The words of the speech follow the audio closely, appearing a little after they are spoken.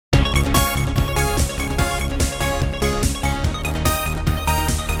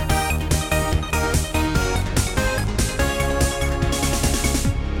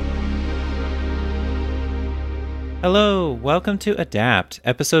Hello, welcome to Adapt,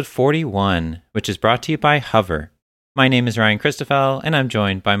 episode 41, which is brought to you by Hover. My name is Ryan Christoffel, and I'm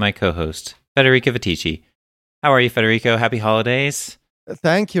joined by my co-host, Federico Vitici. How are you, Federico? Happy holidays?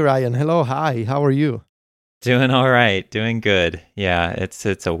 Thank you, Ryan. Hello, hi. How are you? Doing all right, doing good. Yeah,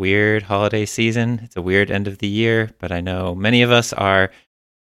 it's a weird holiday season. It's a weird end of the year, but I know many of us are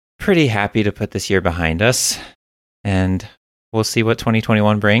pretty happy to put this year behind us, and we'll see what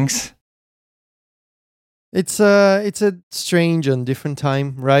 2021 brings. It's a strange and different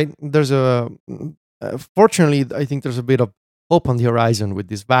time, right? Fortunately, I think there's a bit of hope on the horizon with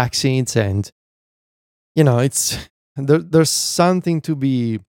these vaccines, and there's something to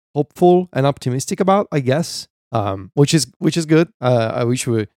be hopeful and optimistic about, I guess. Which is good. I wish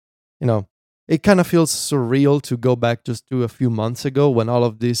it kind of feels surreal to go back just to a few months ago when all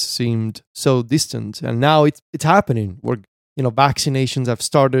of this seemed so distant, and now it's happening. Vaccinations have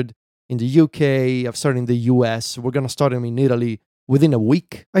started in the UK, I've started in the US. We're going to start them in Italy within a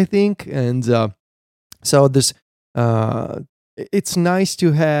week, I think. And so it's nice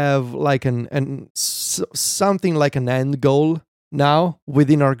to have like something like an end goal now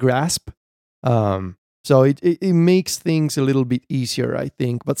within our grasp. So it makes things a little bit easier, I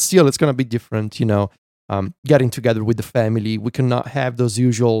think. But still, it's going to be different, getting together with the family. We cannot have those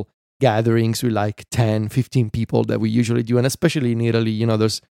usual gatherings with like 10, 15 people that we usually do. And especially in Italy,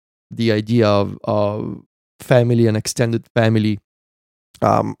 there's the idea of family and extended family.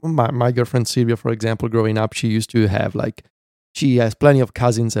 My girlfriend Silvia, for example, growing up, she used to have she has plenty of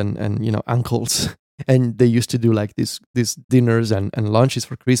cousins and uncles, and they used to do like these dinners and lunches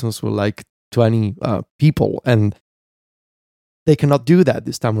for Christmas with like 20 people, and they cannot do that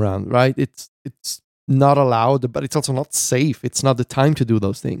this time around, right? It's not allowed, but it's also not safe. It's not the time to do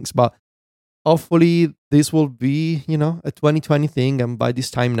those things, but hopefully this will be, a 2020 thing. And by this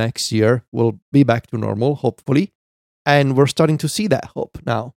time next year, we'll be back to normal, hopefully. And we're starting to see that hope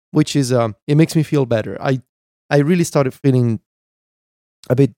now, which is, it makes me feel better. I really started feeling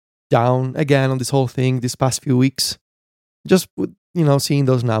a bit down again on this whole thing this past few weeks. Just with, seeing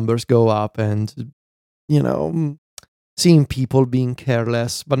those numbers go up and, seeing people being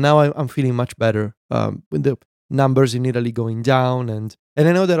careless. But now I'm feeling much better with the numbers in Italy going down. And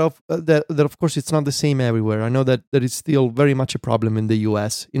I know that of course it's not the same everywhere. I know that it's still very much a problem in the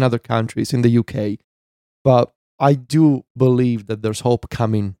US, in other countries, in the UK. But I do believe that there's hope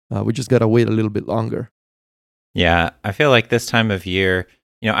coming. We just got to wait a little bit longer. Yeah, I feel like this time of year,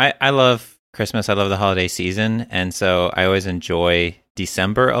 I love Christmas. I love the holiday season. And so I always enjoy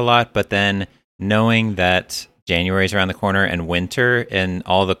December a lot. But then knowing that January is around the corner and winter and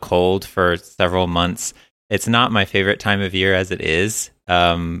all the cold for several months, it's not my favorite time of year as it is.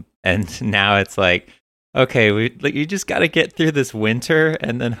 And now it's like, okay, you just got to get through this winter,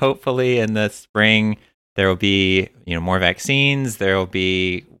 and then hopefully in the spring there will be more vaccines. There will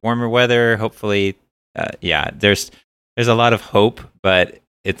be warmer weather. Hopefully, there's a lot of hope, but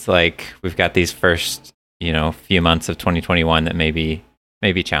it's like we've got these first few months of 2021 that may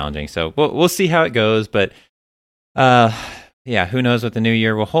be challenging. So we'll see how it goes, but who knows what the new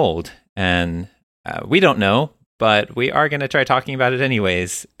year will hold, and we don't know, but we are going to try talking about it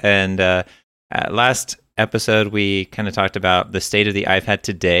anyways. And last episode, we kind of talked about the state of the iPad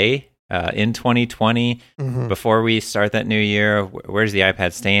today in 2020. Mm-hmm. Before we start that new year, where does the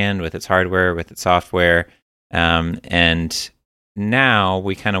iPad stand with its hardware, with its software? And now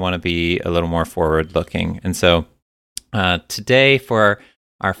we kind of want to be a little more forward-looking. And so today, for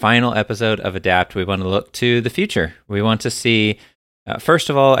our final episode of Adapt, we want to look to the future. We want to see,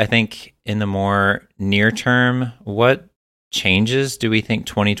 first of all, I think in the more near term, what changes do we think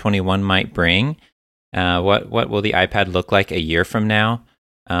 2021 might bring? What will the iPad look like a year from now?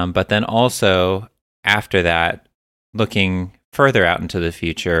 But then also after that, looking further out into the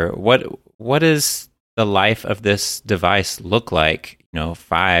future, what is the life of this device look like?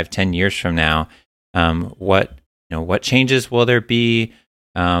 5-10 years from now, what changes will there be?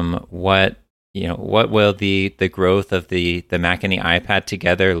 What will the growth of the Mac and the iPad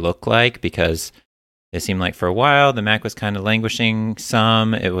together look like? Because it seemed like for a while the Mac was kind of languishing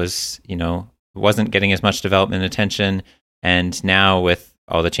some. It was, wasn't getting as much development attention. And now with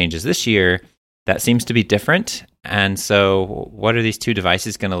all the changes this year, that seems to be different. And so what are these two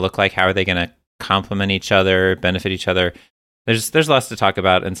devices going to look like? How are they going to complement each other, benefit each other? There's lots to talk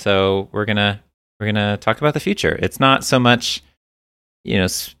about. And so we're going to talk about the future. It's not so much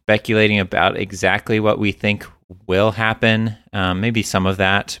speculating about exactly what we think will happen. Maybe some of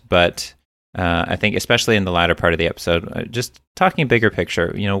that, but I think especially in the latter part of the episode, just talking bigger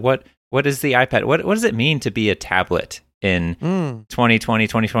picture. What is the iPad? What does it mean to be a tablet in 2020,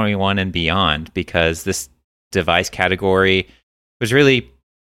 2021, and beyond? Because this device category was really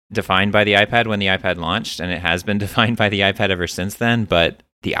defined by the iPad when the iPad launched, and it has been defined by the iPad ever since then. But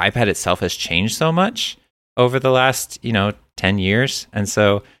the iPad itself has changed so much over the last 10 years, and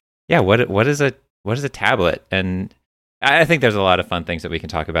so yeah, what is a tablet? And I think there's a lot of fun things that we can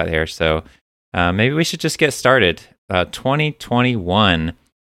talk about here. So maybe we should just get started. 2021.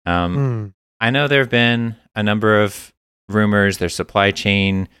 I know there have been a number of rumors. There's supply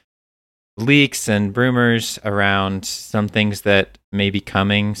chain leaks and rumors around some things that may be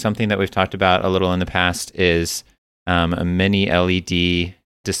coming. Something that we've talked about a little in the past is a mini LED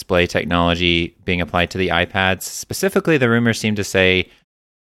display technology being applied to the iPads. Specifically, the rumors seem to say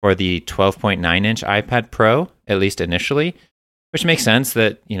for the 12.9-inch iPad Pro, at least initially, which makes sense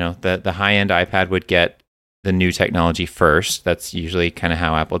that the high-end iPad would get the new technology first. That's usually kind of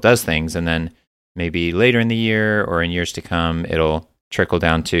how Apple does things, and then maybe later in the year or in years to come, it'll trickle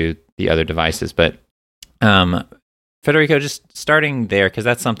down to the other devices. But Federico, just starting there, because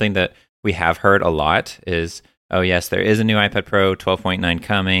that's something that we have heard a lot is, oh yes, there is a new iPad Pro 12.9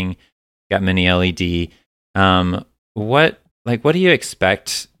 coming, got mini LED. What do you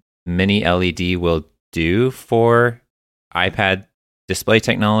expect mini LED will do for iPad display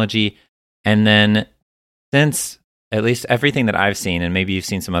technology? And then, since at least everything that I've seen, and maybe you've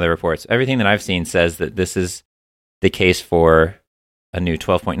seen some other reports, everything that I've seen says that this is the case for a new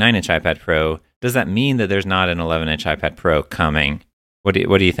 12.9-inch iPad Pro, does that mean that there's not an 11-inch iPad Pro coming? What do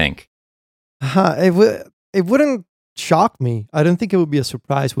you think? It wouldn't shock me. I don't think it would be a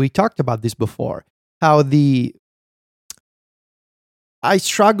surprise. We talked about this before. I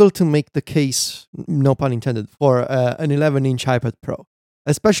struggle to make the case, no pun intended, for an 11-inch iPad Pro,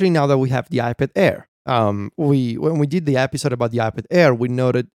 especially now that we have the iPad Air. When we did the episode about the iPad Air, we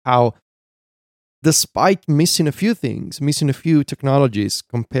noted how, despite missing a few technologies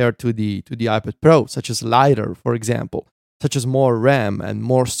compared to the iPad Pro, such as lighter, for example, such as more RAM and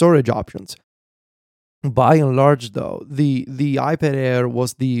more storage options, by and large, though, the iPad Air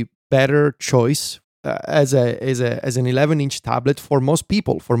was the better choice as an 11-inch tablet for most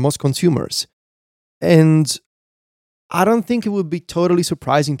people, for most consumers. And I don't think it would be totally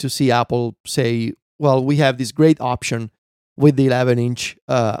surprising to see Apple say, well, we have this great option with the 11-inch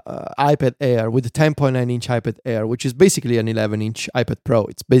iPad Air, with the 10.9-inch iPad Air, which is basically an 11-inch iPad Pro.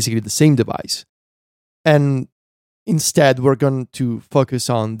 It's basically the same device. And instead, we're going to focus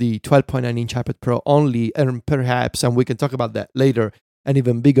on the 12.9-inch iPad Pro only, and perhaps, and we can talk about that later, an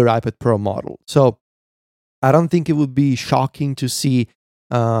even bigger iPad Pro model. So I don't think it would be shocking to see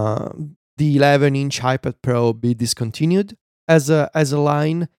the 11-inch iPad Pro be discontinued as a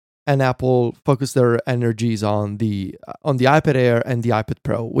line, and Apple focus their energies on the iPad Air and the iPad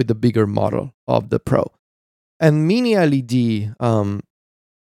Pro with the bigger model of the Pro. And mini LED,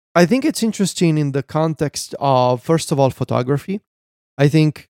 I think it's interesting in the context of, first of all, photography. I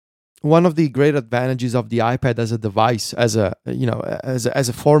think one of the great advantages of the iPad as a device, as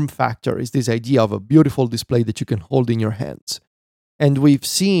a form factor, is this idea of a beautiful display that you can hold in your hands. And we've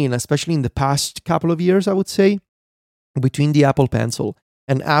seen, especially in the past couple of years, I would say, between the Apple Pencil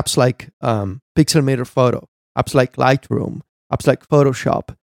and apps like Pixelmator Photo, apps like Lightroom, apps like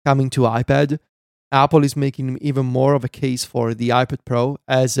Photoshop coming to iPad, Apple is making even more of a case for the iPad Pro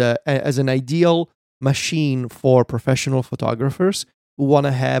as an ideal machine for professional photographers who want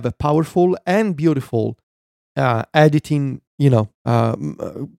to have a powerful and beautiful editing,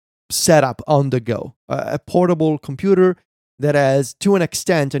 setup on the go, a portable computer that has, to an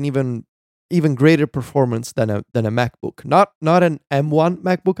extent, an even greater performance than a MacBook. Not an M1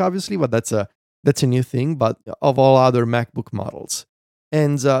 MacBook, obviously, but that's a new thing. But of all other MacBook models,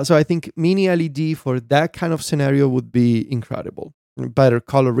 and so I think mini LED for that kind of scenario would be incredible. Better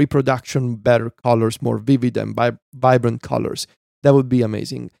color reproduction, better colors, more vivid and vibrant colors. That would be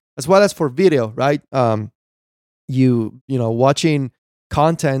amazing. As well as for video, right? Watching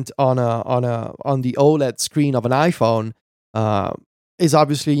content on the OLED screen of an iPhone is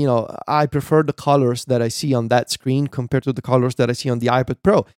obviously, I prefer the colors that I see on that screen compared to the colors that I see on the iPad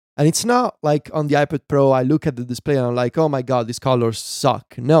Pro. And it's not like on the iPad Pro, I look at the display and I'm like, oh my God, these colors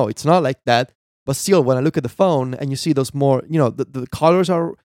suck. No, it's not like that. But still, when I look at the phone and you see those more, the colors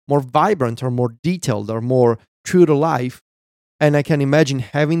are more vibrant or more detailed or more true to life. And I can imagine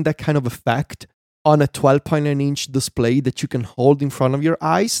having that kind of effect on a 12.9-inch display that you can hold in front of your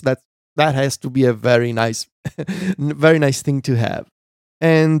eyes. That has to be a very nice, very nice thing to have.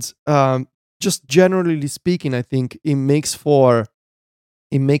 And just generally speaking, I think it makes for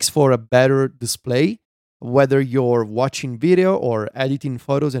a better display, whether you're watching video or editing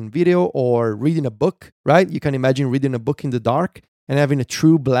photos and video or reading a book, right? You can imagine reading a book in the dark and having a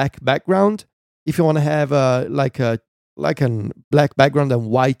true black background. if you want to have like a black background and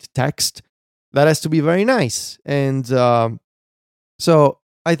white text, that has to be very nice. And so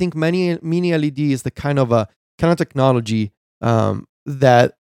I think mini LED is the kind of technology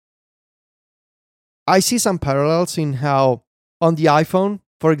that I see some parallels in how on the iPhone,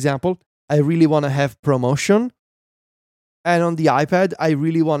 for example, I really want to have ProMotion, and on the iPad, I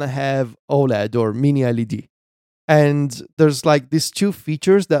really want to have OLED or mini LED. And there's like these two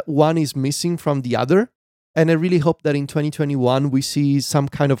features that one is missing from the other. And I really hope that in 2021, we see some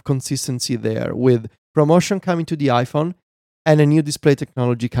kind of consistency there with ProMotion coming to the iPhone and a new display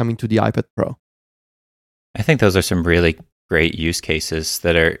technology coming to the iPad Pro. I think those are some really great use cases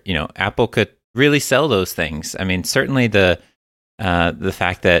that are, Apple could really sell those things. I mean, certainly the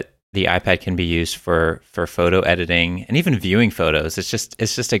fact that the iPad can be used for photo editing and even viewing photos. It's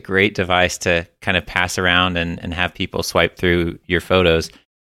just a great device to kind of pass around and have people swipe through your photos.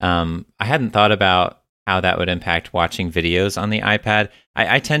 I hadn't thought about how that would impact watching videos on the iPad.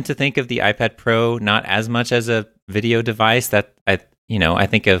 I tend to think of the iPad Pro not as much as a video device. That I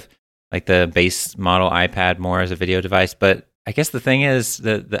think of like the base model iPad more as a video device. But I guess the thing is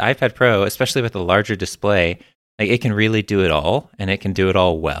the iPad Pro, especially with the larger display, like it can really do it all, and it can do it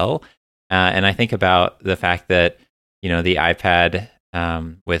all well. And I think about the fact that the iPad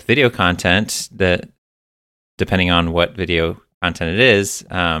with video content, that depending on what video content it is,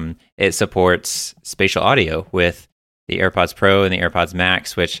 it supports spatial audio with the AirPods Pro and the AirPods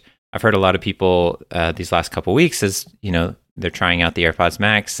Max, which I've heard a lot of people these last couple weeks as they're trying out the AirPods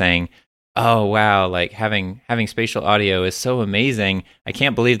Max saying, oh wow, like having spatial audio is so amazing. I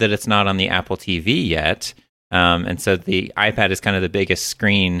can't believe that it's not on the Apple TV yet. And so the iPad is kind of the biggest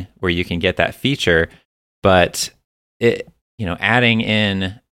screen where you can get that feature, but adding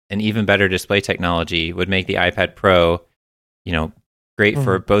in an even better display technology would make the iPad Pro, great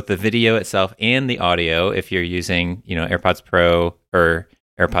for both the video itself and the audio. If you're using, AirPods Pro or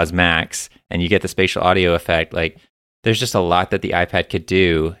AirPods Max and you get the spatial audio effect, like there's just a lot that the iPad could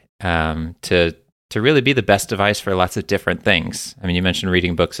do to really be the best device for lots of different things. I mean, you mentioned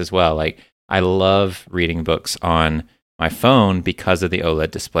reading books as well. Like I love reading books on my phone because of the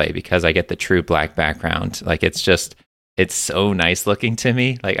OLED display, because I get the true black background. Like it's so nice looking to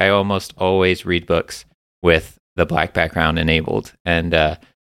me. Like I almost always read books with the black background enabled. And so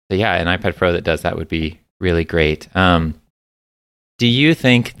yeah, an iPad Pro that does that would be really great. Do you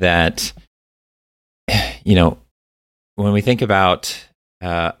think that, when we think about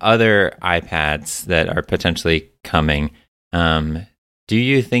other iPads that are potentially coming, do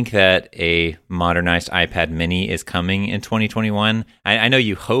you think that a modernized iPad mini is coming in 2021? I know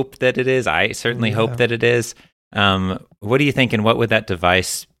you hope that it is. I certainly hope that it is. What do you think, and what would that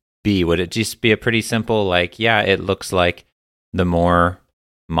device be? Would it just be a pretty simple, it looks like the more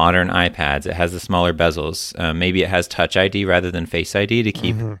modern iPads. It has the smaller bezels. Maybe it has Touch ID rather than Face ID to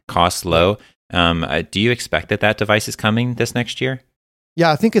keep costs low. Do you expect that device is coming this next year? Yeah,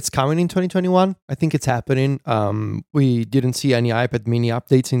 I think it's coming in 2021. I think it's happening. We didn't see any iPad mini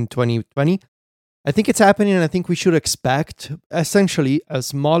updates in 2020. I think it's happening, and I think we should expect essentially a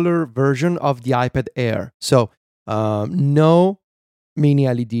smaller version of the iPad Air. So no mini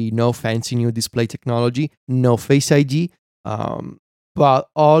LED, no fancy new display technology, no Face ID, but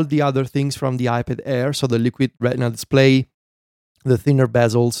all the other things from the iPad Air. So the liquid retina display, the thinner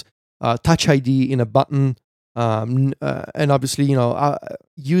bezels, Touch ID in a button, and obviously,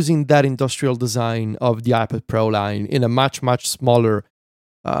 using that industrial design of the iPad Pro line in a much, much smaller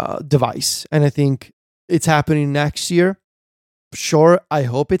device. And I think it's happening next year. Sure, I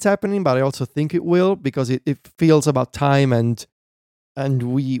hope it's happening, but I also think it will, because it feels about time. And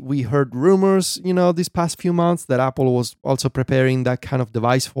we heard rumors, these past few months that Apple was also preparing that kind of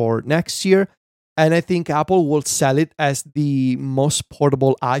device for next year. And I think Apple will sell it as the most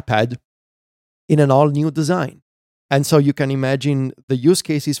portable iPad in an all-new design. And so you can imagine the use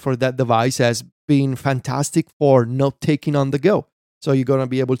cases for that device as being fantastic for note-taking on the go. So you're going to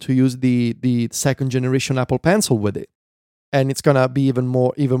be able to use the second generation Apple Pencil with it. And it's going to be even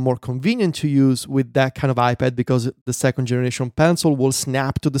more convenient to use with that kind of iPad, because the second generation Pencil will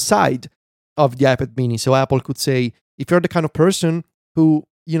snap to the side of the iPad mini. So Apple could say, if you're the kind of person who,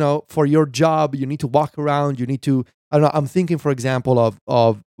 for your job, you need to walk around, you need to, I don't know, I'm thinking, for example,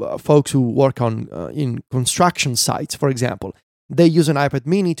 of folks who work on in construction sites, for example. They use an iPad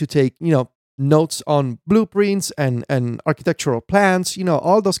mini to take, notes on blueprints and architectural plans,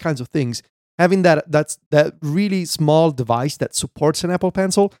 all those kinds of things. Having that really small device that supports an Apple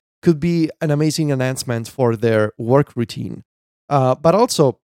Pencil could be an amazing enhancement for their work routine. But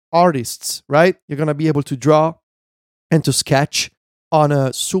also artists, right? You're going to be able to draw and to sketch on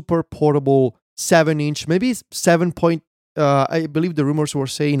a super portable 7-inch, maybe 7 point. I believe the rumors were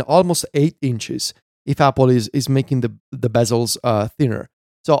saying almost 8 inches. If Apple is making the bezels thinner,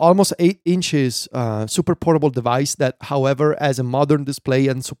 so almost 8 inches, super portable device that, however, has a modern display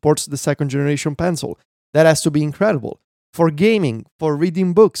and supports the second generation Pencil. That has to be incredible for gaming, for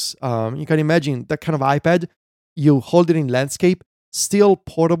reading books. You can imagine that kind of iPad. You hold it in landscape, still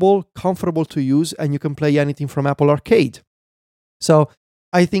portable, comfortable to use, and you can play anything from Apple Arcade. So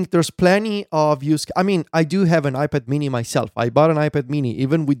I think there's plenty of use. I mean, I do have an iPad mini myself. I bought an iPad mini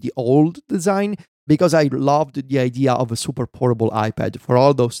even with the old design because I loved the idea of a super portable iPad for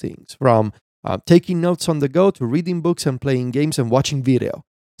all those things, from taking notes on the go to reading books and playing games and watching video.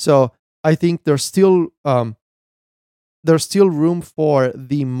 So I think there's still room for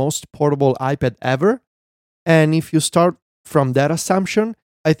the most portable iPad ever. And if you start from that assumption,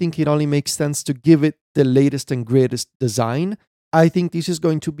 I think it only makes sense to give it the latest and greatest design. I think this is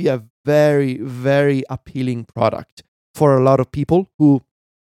going to be a very, very appealing product for a lot of people who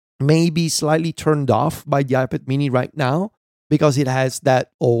may be slightly turned off by the iPad mini right now because it has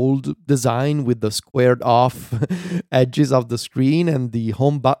that old design with the squared off edges of the screen and the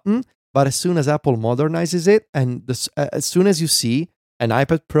home button. But as soon as Apple modernizes it, and as soon as you see an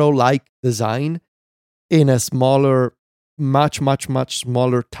iPad Pro-like design in a smaller, much, much, much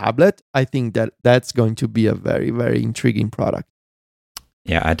smaller tablet, I think that's going to be a very, very intriguing product.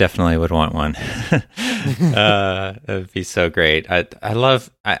 Yeah, I definitely would want one. It would be so great.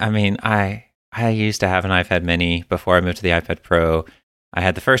 I mean, I used to have an iPad mini before I moved to the iPad Pro. I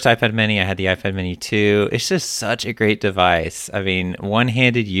had the first iPad mini. I had the iPad mini 2. It's just such a great device. I mean,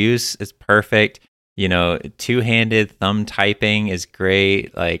 one-handed use is perfect. You know, two-handed thumb typing is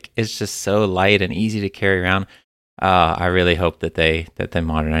great. Like, it's just so light and easy to carry around. I really hope that they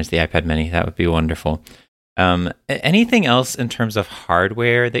modernize the iPad mini. That would be wonderful. Anything else in terms of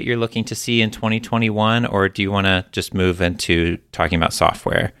hardware that you're looking to see in 2021, or do you want to just move into talking about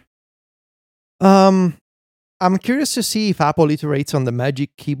software? I'm curious to see if Apple iterates on the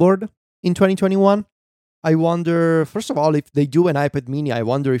Magic Keyboard in 2021. I wonder, first of all, if they do an iPad mini, I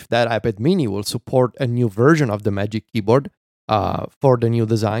wonder if that iPad mini will support a new version of the Magic Keyboard for the new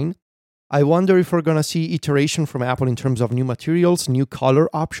design. I wonder if we're going to see iteration from Apple in terms of new materials, new color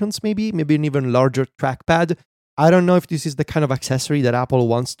options, maybe an even larger trackpad. I don't know if this is the kind of accessory that Apple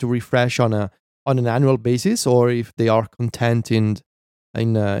wants to refresh on an annual basis, or if they are content in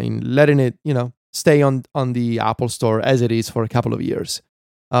letting it, stay on the Apple Store as it is for a couple of years.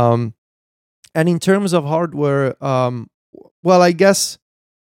 And in terms of hardware, well, I guess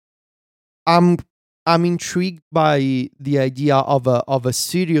I'm intrigued by the idea of a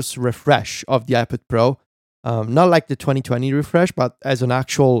serious refresh of the iPad Pro, not like the 2020 refresh, but as an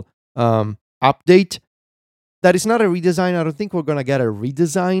actual update. That is not a redesign. I don't think we're gonna get a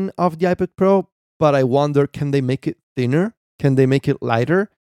redesign of the iPad Pro, but I wonder, can they make it thinner? Can they make it lighter?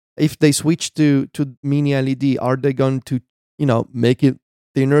 If they switch to mini LED, are they going to make it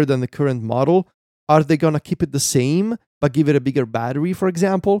thinner than the current model? Are they gonna keep it the same but give it a bigger battery, for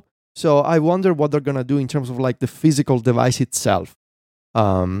example? So I wonder what they're going to do in terms of like the physical device itself.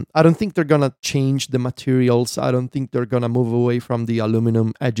 I don't think they're going to change the materials. I don't think they're going to move away from the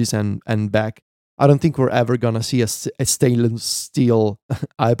aluminum edges and back. I don't think we're ever going to see a stainless steel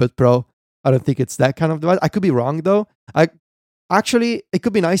iPad Pro. I don't think it's that kind of device. I could be wrong though. Actually, it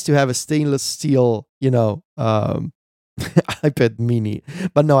could be nice to have a stainless steel, iPad mini.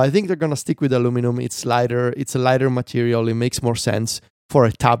 But no, I think they're going to stick with aluminum. It's lighter. It's a lighter material. It makes more sense for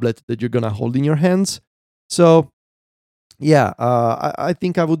a tablet that you're going to hold in your hands. So, yeah, I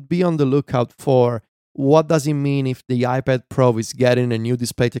think I would be on the lookout for what does it mean if the iPad Pro is getting a new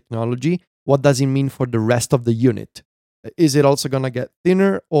display technology? What does it mean for the rest of the unit? Is it also going to get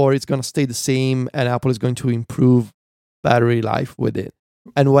thinner, or it's going to stay the same and Apple is going to improve battery life with it?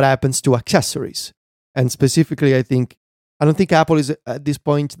 And what happens to accessories? And specifically, I don't think Apple is at this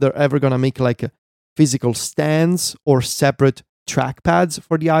point, they're ever going to make like a physical stands or separate trackpads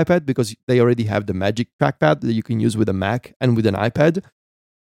for the iPad, because they already have the Magic Trackpad that you can use with a Mac and with an iPad.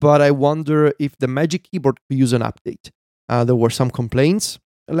 But I wonder if the Magic Keyboard could use an update. There were some complaints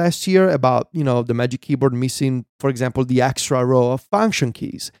last year about the Magic Keyboard missing, for example, the extra row of function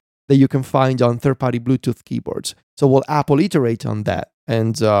keys that you can find on third-party Bluetooth keyboards. So will Apple iterate on that?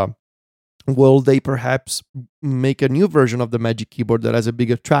 And will they perhaps make a new version of the Magic Keyboard that has a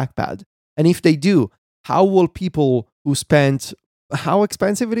bigger trackpad? And if they do, how will people who spent, how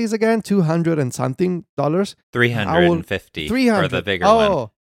expensive it is again? $200 and something dollars? $350 for the bigger one.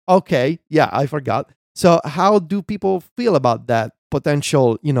 Oh, okay. Yeah, I forgot. So how do people feel about that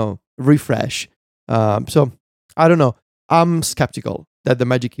potential, refresh? So I don't know. I'm skeptical. that the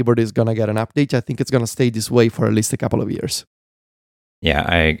Magic Keyboard is going to get an update. I think it's going to stay this way for at least a couple of years. Yeah,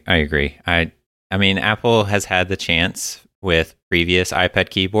 I agree. I mean, Apple has had the chance with previous iPad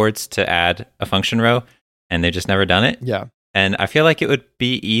keyboards to add a function row, and they've just never done it. Yeah. And I feel like it would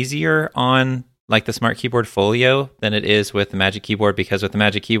be easier on like the Smart Keyboard Folio than it is with the Magic Keyboard, because with the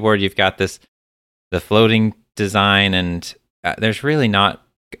Magic Keyboard, you've got the floating design, and there's really not,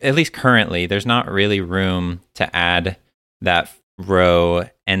 at least currently, there's not really room to add that row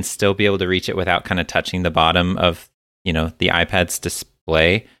and still be able to reach it without kind of touching the bottom of, the iPad's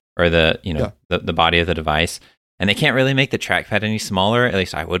display or the body of the device. And they can't really make the trackpad any smaller. At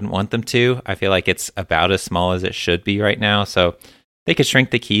least I wouldn't want them to. I feel like it's about as small as it should be right now. So they could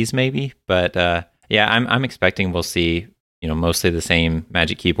shrink the keys maybe. But I'm expecting we'll see, mostly the same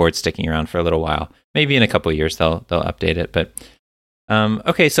Magic Keyboard sticking around for a little while. Maybe in a couple of years they'll update it. But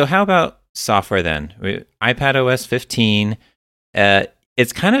okay, so how about software then? iPad OS 15.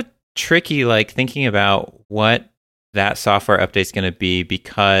 It's kind of tricky, like thinking about what that software update is going to be,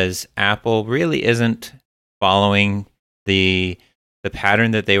 because Apple really isn't following the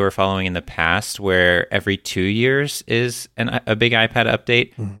pattern that they were following in the past, where every 2 years is a big iPad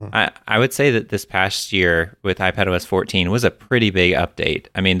update. Mm-hmm. I would say that this past year with iPadOS 14 was a pretty big update.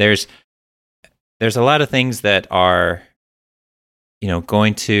 I mean, there's a lot of things that are,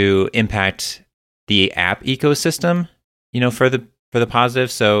 going to impact the app ecosystem, for the positive.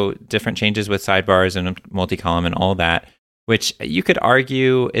 So different changes with sidebars and multi-column and all that, which you could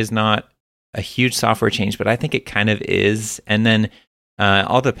argue is not a huge software change, but I think it kind of is. And then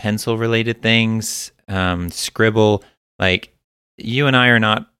all the pencil related things, Scribble, like you and I are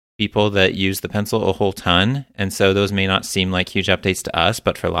not people that use the pencil a whole ton. And so those may not seem like huge updates to us,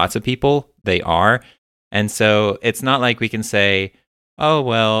 but for lots of people, they are. And so it's not like we can say, oh,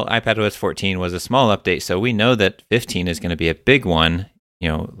 well, iPadOS 14 was a small update, so we know that 15 is going to be a big one,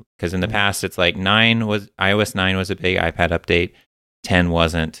 because in the past it's like iOS 9 was a big iPad update, 10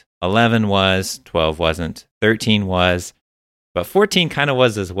 wasn't, 11 was, 12 wasn't, 13 was, but 14 kind of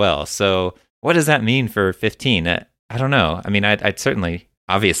was as well. So what does that mean for 15? I don't know. I mean, I'd certainly,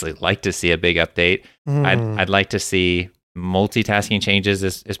 obviously, like to see a big update. I'd like to see multitasking changes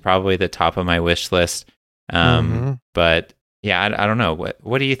is probably the top of my wish list. But yeah, I don't know.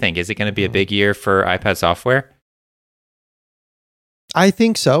 What do you think? Is it going to be a big year for iPad software? I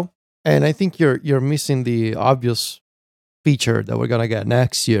think so. And I think you're missing the obvious feature that we're going to get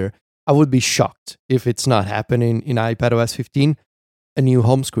next year. I would be shocked if it's not happening in iPadOS 15, a new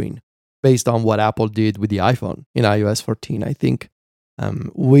home screen based on what Apple did with the iPhone in iOS 14. I think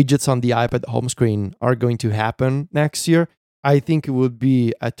widgets on the iPad home screen are going to happen next year. I think it would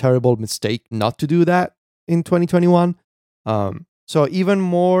be a terrible mistake not to do that in 2021. So even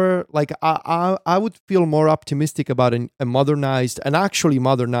more, like I would feel more optimistic about a modernized, an actually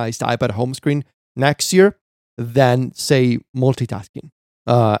modernized iPad home screen next year than, say, multitasking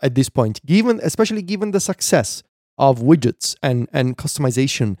at this point, especially given the success of widgets and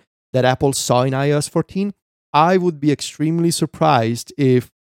customization that Apple saw in iOS 14. I would be extremely surprised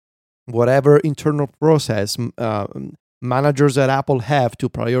if whatever internal process managers at Apple have to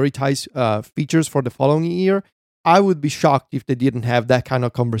prioritize features for the following year, I would be shocked if they didn't have that kind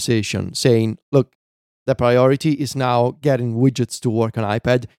of conversation saying, look, the priority is now getting widgets to work on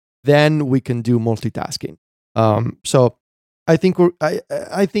iPad, then we can do multitasking. So I think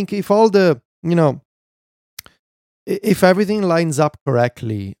I think if all the, if everything lines up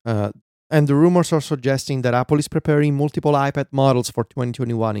correctly, and the rumors are suggesting that Apple is preparing multiple iPad models for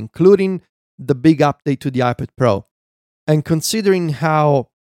 2021, including the big update to the iPad Pro, and considering how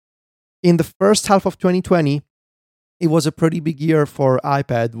in the first half of 2020, it was a pretty big year for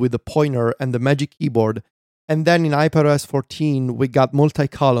iPad with the pointer and the Magic Keyboard. And then in iPadOS 14, we got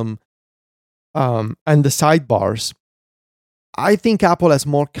multi-column and the sidebars. I think Apple has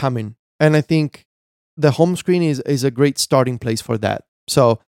more coming. And I think the home screen is a great starting place for that.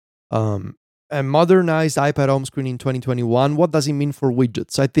 So a modernized iPad home screen in 2021, what does it mean for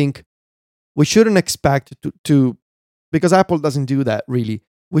widgets? I think we shouldn't expect to because Apple doesn't do that really.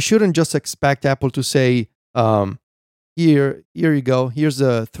 We shouldn't just expect Apple to say, here you go. Here's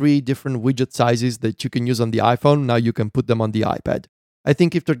the 3 different widget sizes that you can use on the iPhone. Now you can put them on the iPad. I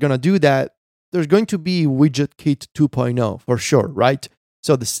think if they're going to do that, there's going to be WidgetKit 2.0 for sure, right?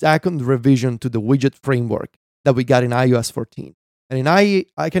 So the second revision to the widget framework that we got in iOS 14. And I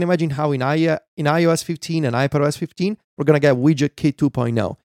can imagine how in iOS 15 and iPadOS 15, we're going to get WidgetKit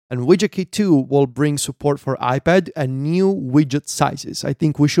 2.0. And WidgetKit 2 will bring support for iPad and new widget sizes. I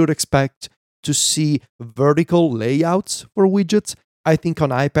think we should expect to see vertical layouts for widgets. I think on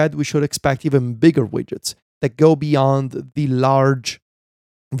iPad, we should expect even bigger widgets that go beyond the large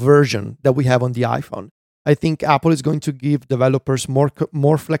version that we have on the iPhone. I think Apple is going to give developers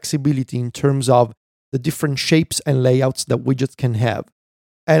more flexibility in terms of the different shapes and layouts that widgets can have.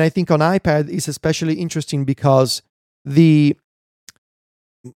 And I think on iPad is especially interesting because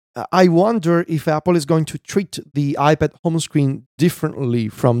I wonder if Apple is going to treat the iPad home screen differently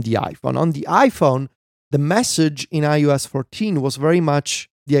from the iPhone. On the iPhone, the message in iOS 14 was very much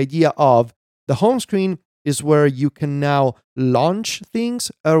the idea of the home screen is where you can now launch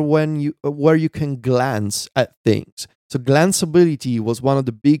things or where you can glance at things. So glanceability was one of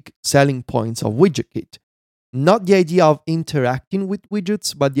the big selling points of WidgetKit. Not the idea of interacting with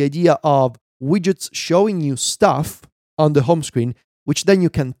widgets, but the idea of widgets showing you stuff on the home screen, which then you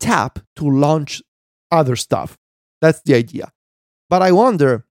can tap to launch other stuff. That's the idea. But I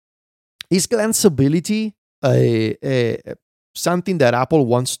wonder, is glanceability something that Apple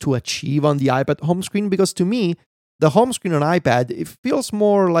wants to achieve on the iPad home screen? Because to me, the home screen on iPad, it feels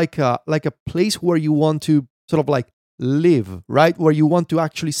more like a place where you want to sort of like live, right? Where you want to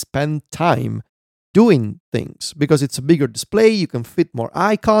actually spend time doing things because it's a bigger display, you can fit more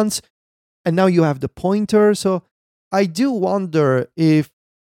icons, and now you have the pointer. So I do wonder if,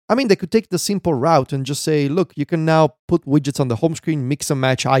 they could take the simple route and just say, look, you can now put widgets on the home screen, mix and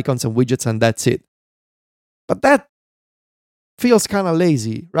match icons and widgets, and that's it. But that feels kind of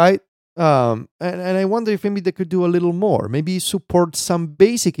lazy, right? And I wonder if maybe they could do a little more. Maybe support some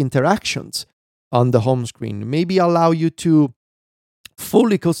basic interactions on the home screen. Maybe allow you to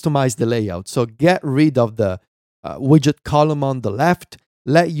fully customize the layout. So get rid of the widget column on the left.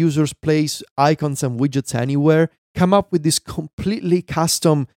 Let users place icons and widgets anywhere. Come up with this completely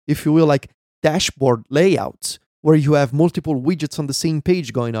custom, if you will, like dashboard layouts where you have multiple widgets on the same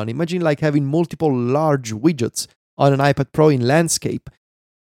page going on. Imagine like having multiple large widgets on an iPad Pro in landscape.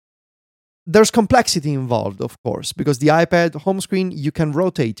 There's complexity involved, of course, because the iPad home screen, you can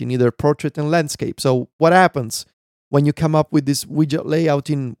rotate in either portrait and landscape. So what happens when you come up with this widget layout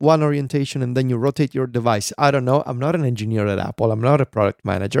in one orientation and then you rotate your device? I don't know. I'm not an engineer at Apple. I'm not a product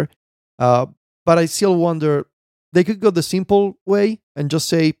manager. But I still wonder, they could go the simple way and just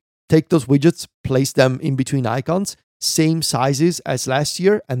say, take those widgets, place them in between icons, same sizes as last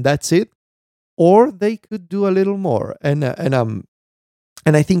year, and that's it. Or they could do a little more. And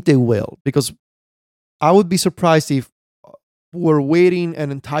I think they will, because I would be surprised if we're waiting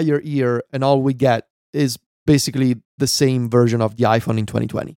an entire year and all we get is basically the same version of the iPhone in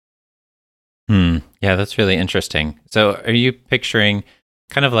 2020. Yeah, that's really interesting. So are you picturing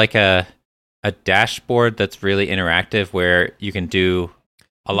kind of like a dashboard that's really interactive where you can do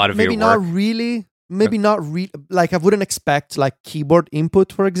a lot of your work? Maybe not really. Like I wouldn't expect like keyboard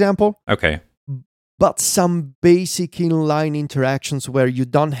input, for example. Okay. But some basic inline interactions where you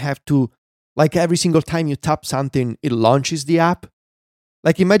don't have to, like every single time you tap something, it launches the app.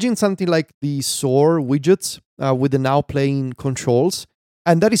 Like imagine something like the Soar widgets with the Now Playing controls.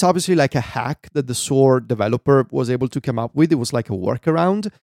 And that is obviously like a hack that the Soar developer was able to come up with. It was like a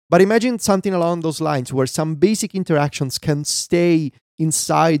workaround. But imagine something along those lines where some basic interactions can stay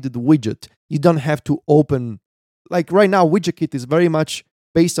inside the widget. You don't have to open. Like right now, WidgetKit is very much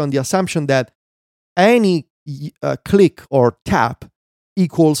based on the assumption that any click or tap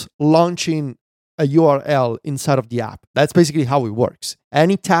equals launching a URL inside of the app. That's basically how it works.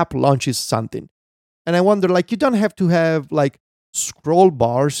 Any tap launches something. And I wonder, like, you don't have to have like scroll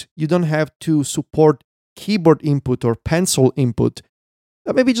bars. You don't have to support keyboard input or pencil input.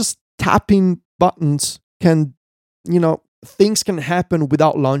 Maybe just tapping buttons can, things can happen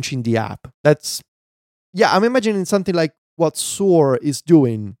without launching the app. I'm imagining something like what Soar is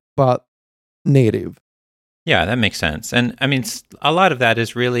doing, but native. Yeah, that makes sense. And a lot of that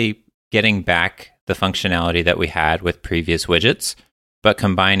is really getting back the functionality that we had with previous widgets, but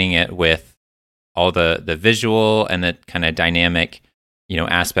combining it with all the visual and the kind of dynamic,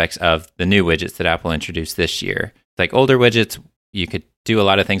 aspects of the new widgets that Apple introduced this year. Like older widgets, you could do a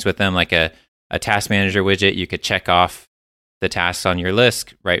lot of things with them, like a task manager widget. You could check off the tasks on your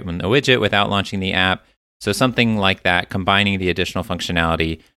list right when the widget without launching the app. So something like that, combining the additional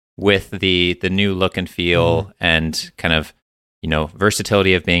functionality with the new look and feel and kind of,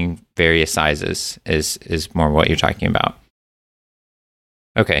 versatility of being various sizes is more what you're talking about.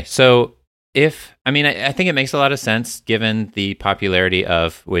 Okay, so I think it makes a lot of sense given the popularity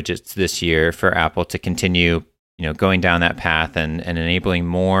of widgets this year for Apple to continue, going down that path and enabling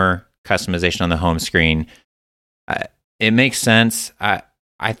more customization on the home screen. It makes sense.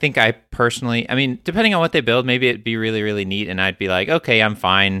 I think I personally, depending on what they build, maybe it'd be really, really neat. And I'd be like, okay, I'm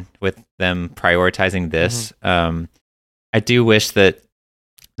fine with them prioritizing this. I do wish that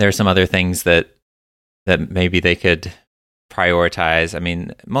there are some other things that maybe they could prioritize. I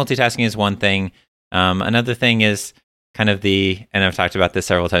mean, multitasking is one thing. Another thing is kind of and I've talked about this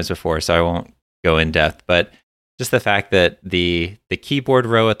several times before, so I won't go in depth, but just the fact that the keyboard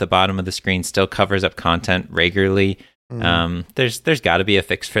row at the bottom of the screen still covers up content regularly. There's got to be a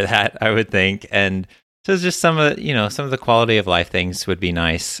fix for that, I would think. And so it's just some of the quality of life things would be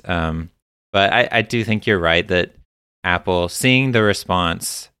nice. But I do think you're right that Apple, seeing the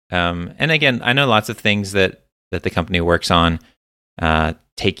response, and again, I know lots of things that the company works on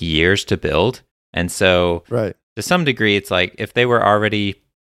take years to build. And so right. To some degree, it's like if they were already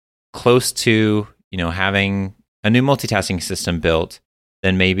close to, having a new multitasking system built,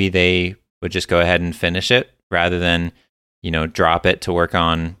 then maybe they would just go ahead and finish it rather than, drop it to work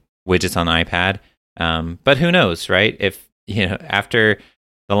on widgets on the iPad. But who knows, right? If, after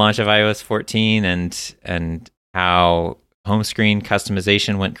the launch of iOS 14 and how home screen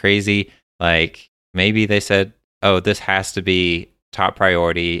customization went crazy, like maybe they said, oh, this has to be top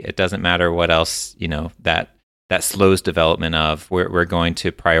priority. It doesn't matter what else, that slows development of. We're going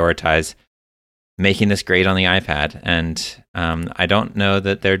to prioritize making this great on the iPad. And I don't know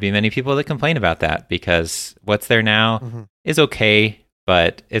that there'd be many people that complain about that, because what's there now is okay,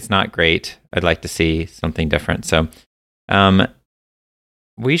 but it's not great. I'd like to see something different. So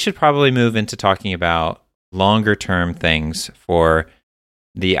we should probably move into talking about longer term things for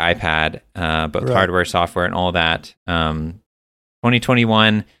the iPad, both hardware, software, and all that.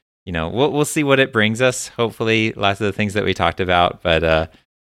 2021, we'll see what it brings us. Hopefully, lots of the things that we talked about, but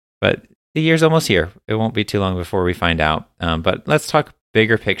the year's almost here. It won't be too long before we find out. But let's talk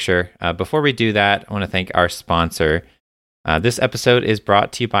bigger picture. Before we do that, I want to thank our sponsor. This episode is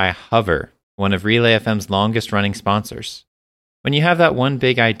brought to you by Hover, one of Relay FM's longest running sponsors. When you have that one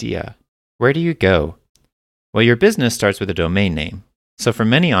big idea, where do you go? Well, your business starts with a domain name. So for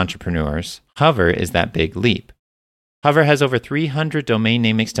many entrepreneurs, Hover is that big leap. Hover has over 300 domain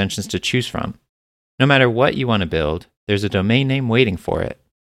name extensions to choose from. No matter what you want to build, there's a domain name waiting for it.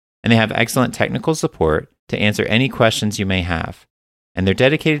 And they have excellent technical support to answer any questions you may have. And they're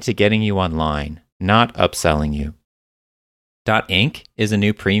dedicated to getting you online, not upselling you. .inc is a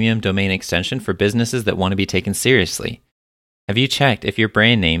new premium domain extension for businesses that want to be taken seriously. Have you checked if your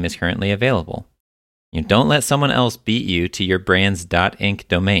brand name is currently available? Don't let someone else beat you to your brand's .inc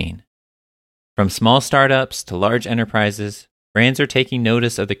domain. From small startups to large enterprises, brands are taking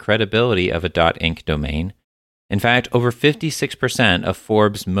notice of the credibility of a .inc domain. In fact, over 56% of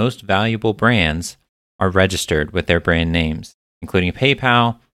Forbes' most valuable brands are registered with their brand names, including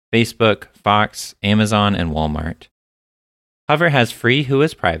PayPal, Facebook, Fox, Amazon, and Walmart. Hover has free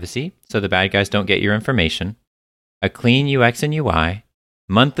Whois privacy, so the bad guys don't get your information, a clean UX and UI,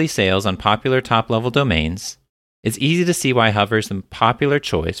 monthly sales on popular top-level domains. It's easy to see why Hover is the popular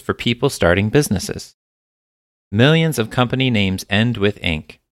choice for people starting businesses. Millions of company names end with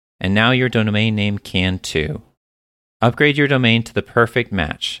 .inc, and now your domain name can too. Upgrade your domain to the perfect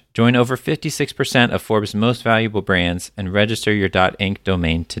match. Join over 56% of Forbes' most valuable brands and register your .inc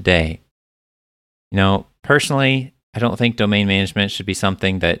domain today. Personally, I don't think domain management should be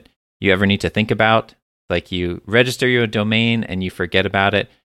something that you ever need to think about. Like, you register your domain and you forget about it,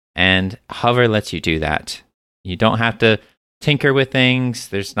 and Hover lets you do that. You don't have to tinker with things.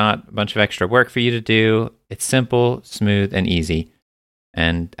 There's not a bunch of extra work for you to do. It's simple, smooth, and easy.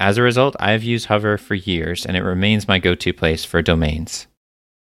 And as a result, I've used Hover for years, and it remains my go-to place for domains.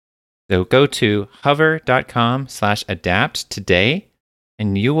 So go to hover.com/adapt today,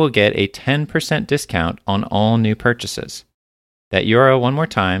 and you will get a 10% discount on all new purchases. That URL one more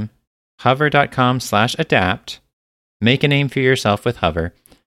time, hover.com/adapt. Make a name for yourself with Hover.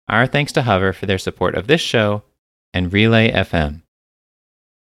 Our thanks to Hover for their support of this show and Relay FM.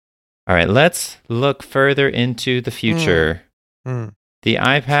 All right, let's look further into the future. The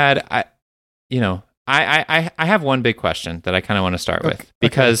iPad, I have one big question that I kind of want to start with,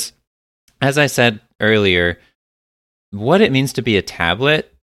 because as I said earlier, what it means to be a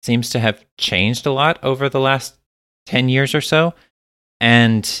tablet seems to have changed a lot over the last 10 years or so.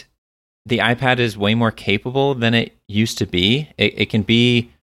 And the iPad is way more capable than it used to be. It can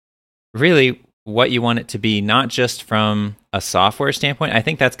be really what you want it to be, not just from a software standpoint. I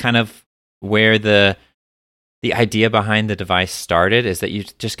think that's kind of where the idea behind the device started, is that you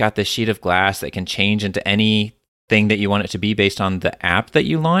just got this sheet of glass that can change into anything that you want it to be based on the app that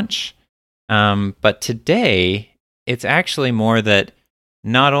you launch. But today, it's actually more that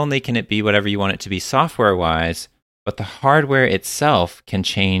not only can it be whatever you want it to be software-wise, but the hardware itself can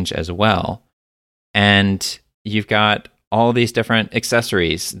change as well. And you've got all these different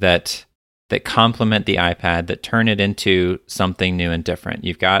accessories that complement the iPad, that turn it into something new and different.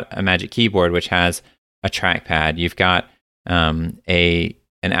 You've got a Magic Keyboard, which has a trackpad. You've got an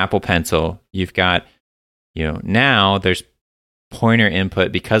Apple Pencil. You've got, now there's pointer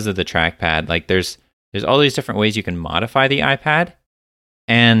input because of the trackpad. Like there's all these different ways you can modify the iPad.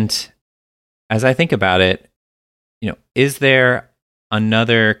 And as I think about it, is there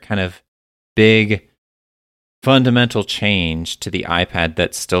another kind of big fundamental change to the iPad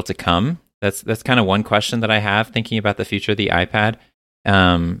that's still to come? That's kind of one question that I have thinking about the future of the iPad.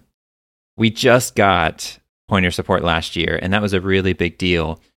 We just got pointer support last year, and that was a really big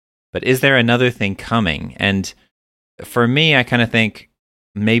deal. But is there another thing coming? And for me, I kind of think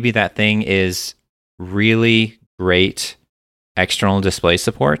maybe that thing is really great external display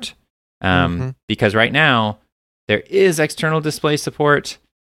support. Because right now, there is external display support,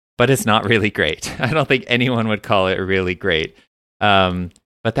 but it's not really great. I don't think anyone would call it really great.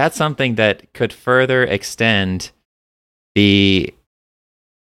 But that's something that could further extend the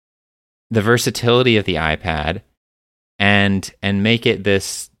versatility of the iPad and make it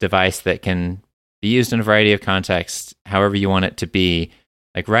this device that can be used in a variety of contexts, however you want it to be.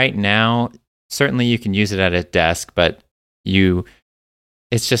 Like right now, certainly you can use it at a desk, but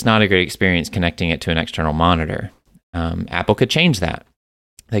it's just not a great experience connecting it to an external monitor. Apple could change that.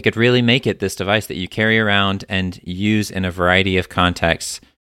 They could really make it this device that you carry around and use in a variety of contexts,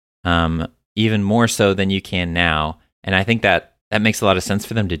 even more so than you can now. And I think that makes a lot of sense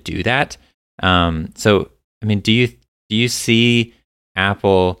for them to do that. So, I mean, do you see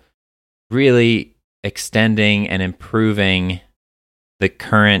Apple really extending and improving the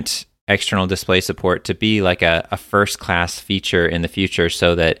current external display support to be like a first-class feature in the future,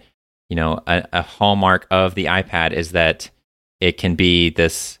 so that a hallmark of the iPad is that it can be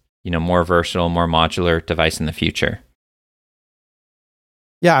this more versatile, more modular device in the future?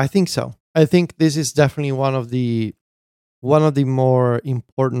 Yeah, I think so. I think this is definitely one of the more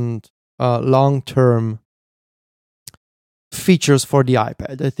important long-term features for the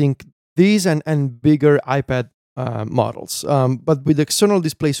iPad. I think these and bigger iPad models, but with external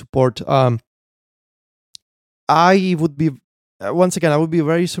display support, I would be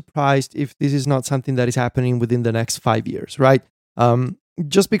very surprised if this is not something that is happening within the next 5 years, right?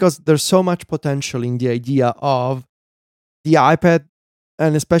 Just because there's so much potential in the idea of the iPad,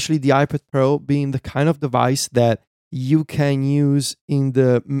 and especially the iPad Pro, being the kind of device that you can use in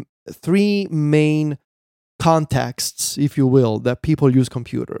the three main contexts, if you will, that people use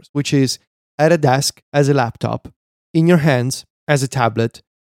computers, which is at a desk as a laptop, in your hands as a tablet,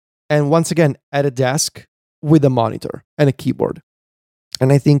 and once again at a desk with a monitor and a keyboard.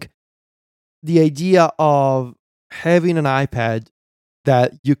 And I think the idea of having an iPad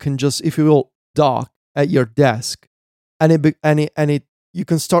that you can just, if you will, dock at your desk, and you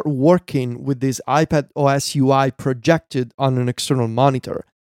can start working with this iPad OS UI projected on an external monitor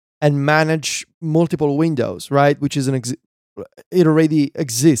and manage multiple windows, right? Which is it already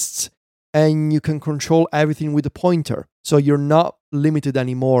exists, and you can control everything with a pointer. So you're not limited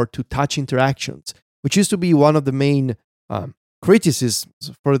anymore to touch interactions, which used to be one of the main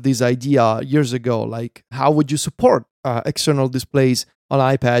criticisms for this idea years ago. Like, how would you support external displays on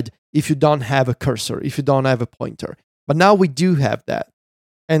iPad if you don't have a cursor, if you don't have a pointer? But now we do have that.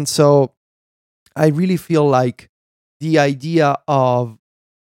 And so I really feel like the idea of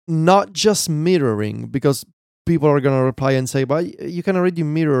not just mirroring, because people are going to reply and say, but you can already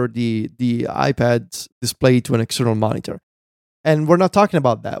mirror the iPad's display to an external monitor. And we're not talking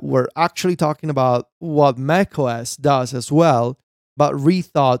about that. We're actually talking about what macOS does as well, but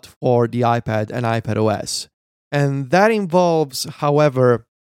rethought for the iPad and iPad OS. And that involves, however,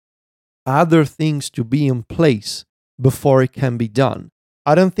 other things to be in place before it can be done.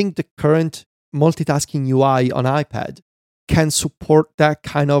 I don't think the current multitasking UI on iPad can support that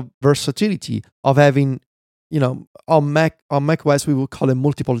kind of versatility of having, on macOS, we would call it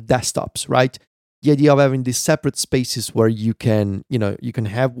multiple desktops, right? The idea of having these separate spaces where you can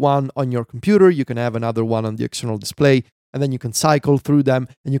have one on your computer, you can have another one on the external display, and then you can cycle through them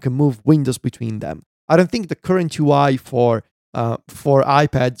and you can move windows between them. I don't think the current UI for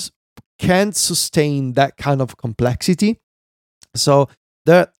iPads can sustain that kind of complexity. So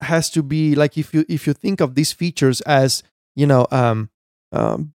that has to be like, if you think of these features as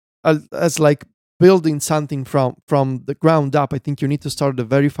as like building something from the ground up, I think you need to start at the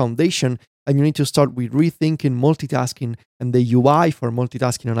very foundation, and you need to start with rethinking multitasking and the UI for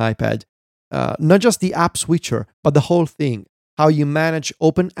multitasking on iPad. Not just the app switcher, but the whole thing. How you manage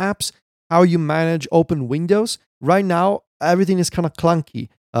open apps, how you manage open windows. Right now, everything is kind of clunky.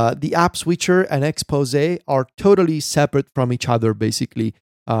 The app switcher and expose are totally separate from each other, basically.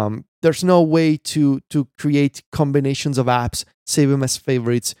 There's no way to create combinations of apps, save them as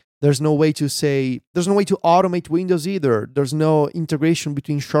favorites, There's no way to automate Windows either. There's no integration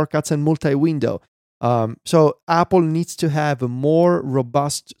between shortcuts and multi-window. So Apple needs to have a more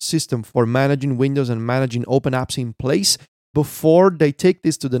robust system for managing Windows and managing open apps in place before they take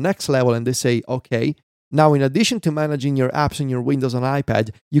this to the next level and they say, okay, now in addition to managing your apps in your Windows and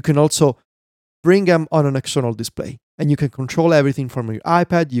iPad, you can also bring them on an external display. And you can control everything from your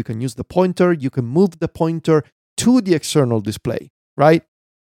iPad. You can use the pointer. You can move the pointer to the external display, right?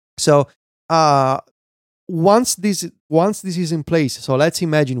 So once this is in place, so let's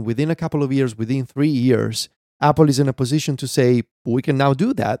imagine within a couple of years, within 3 years, Apple is in a position to say, we can now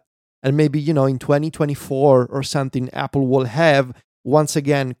do that. And maybe, in 2024 or something, Apple will have, once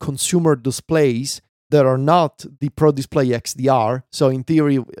again, consumer displays that are not the Pro Display XDR. So in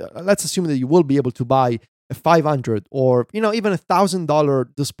theory, let's assume that you will be able to buy a $500 or even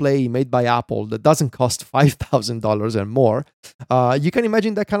 $1,000 display made by Apple that doesn't cost $5,000 and more. You can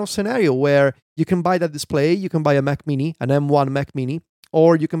imagine that kind of scenario where you can buy that display, you can buy a Mac Mini, an M1 Mac Mini,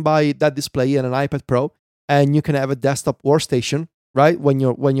 or you can buy that display and an iPad Pro, and you can have a desktop workstation, right? When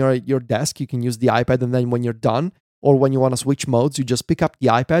you're at your desk, you can use the iPad, and then when you're done, or when you want to switch modes, you just pick up the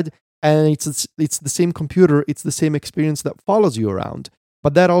iPad, and it's the same computer, it's the same experience that follows you around.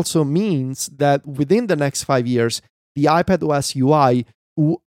 But that also means that within the next 5 years, the iPadOS UI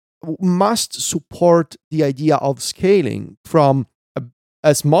must support the idea of scaling from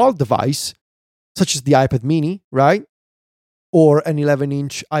a small device, such as the iPad Mini, right? Or an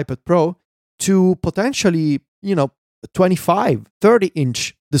 11-inch iPad Pro, to potentially, 25,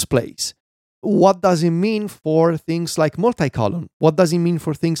 30-inch displays. What does it mean for things like multi-column? What does it mean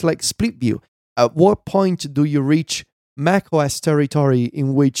for things like split view? At what point do you reach macOS territory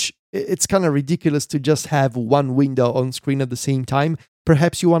in which it's kind of ridiculous to just have one window on screen at the same time?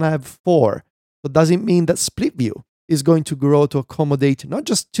 Perhaps you want to have 4. So does it mean that split view is going to grow to accommodate not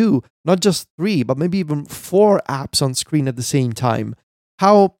just 2, not just 3, but maybe even 4 apps on screen at the same time?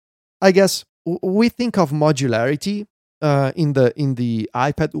 How, I guess, we think of modularity in the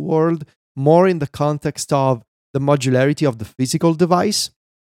iPad world more in the context of the modularity of the physical device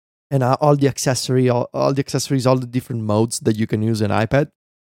and all the accessories, all the different modes that you can use an iPad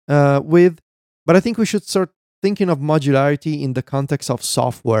with. But I think we should start thinking of modularity in the context of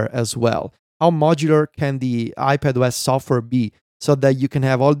software as well. How modular can the iPadOS software be so that you can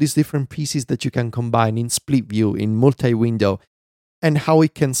have all these different pieces that you can combine in split view, in multi-window, and how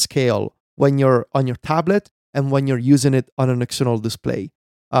it can scale when you're on your tablet and when you're using it on an external display.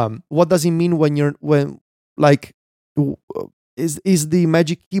 What does it mean is the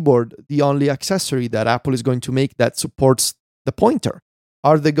Magic Keyboard the only accessory that Apple is going to make that supports the pointer?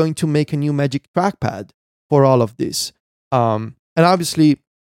 Are they going to make a new Magic Trackpad for all of this? And obviously,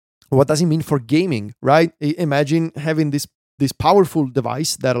 what does it mean for gaming, right? Imagine having this powerful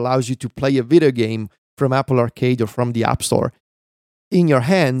device that allows you to play a video game from Apple Arcade or from the App Store in your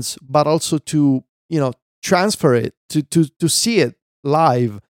hands, but also to transfer it to see it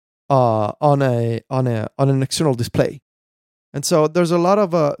live on an external display. And so there's a lot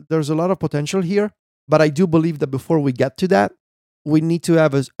of potential here, but I do believe that before we get to that, we need to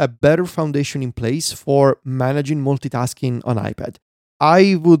have a better foundation in place for managing multitasking on iPad.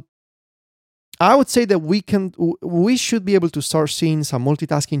 I would say that we should be able to start seeing some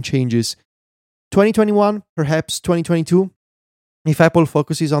multitasking changes 2021, perhaps 2022. If Apple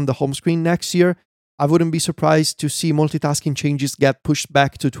focuses on the home screen next year, I wouldn't be surprised to see multitasking changes get pushed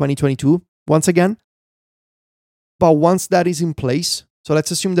back to 2022 once again. But once that is in place, so let's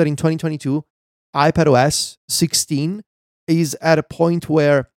assume that in 2022, iPadOS 16 is at a point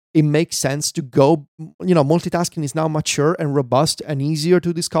where it makes sense to go, multitasking is now mature and robust and easier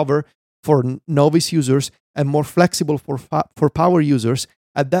to discover for novice users and more flexible for power users.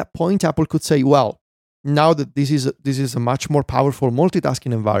 At that point, Apple could say, well, now that this is a much more powerful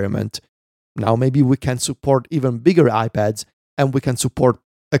multitasking environment, now maybe we can support even bigger iPads and we can support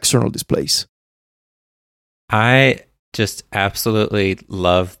external displays. I just absolutely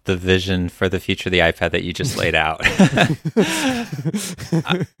love the vision for the future of the iPad that you just laid out.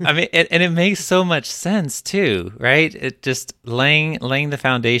 I mean, and it makes so much sense too, right? It just laying the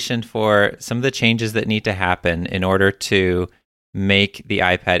foundation for some of the changes that need to happen in order to make the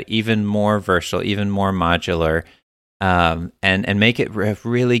iPad even more versatile, even more modular, and make it a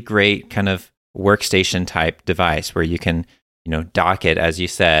really great kind of workstation type device where you can, dock it, as you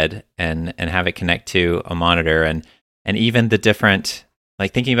said, and have it connect to a monitor, and even the different,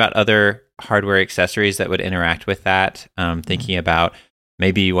 like thinking about other hardware accessories that would interact with that, thinking about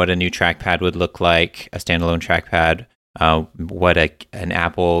maybe what a new trackpad would look like, a standalone trackpad, what an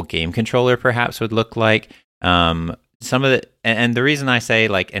Apple game controller perhaps would look like, some of the, and the reason I say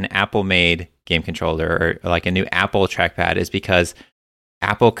like an Apple made game controller or like a new Apple trackpad is because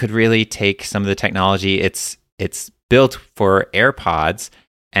Apple could really take some of the technology it's built for AirPods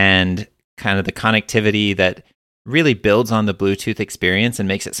and kind of the connectivity that really builds on the Bluetooth experience and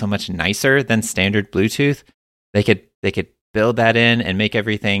makes it so much nicer than standard Bluetooth. They could build that in and make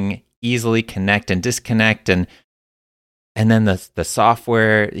everything easily connect and disconnect, and then the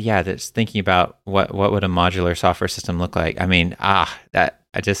software, that's thinking about what would a modular software system look like. I mean, that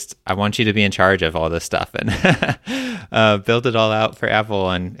I want you to be in charge of all this stuff and build it all out for Apple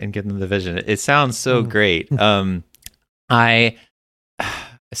and give them the vision. It sounds so great. So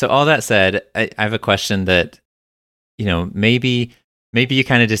all that said, I have a question that, maybe you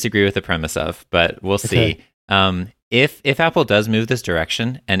kind of disagree with the premise of, but we'll see. If Apple does move this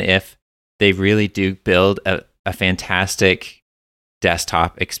direction, and if they really do build a fantastic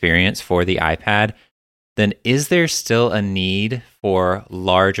desktop experience for the iPad, then is there still a need for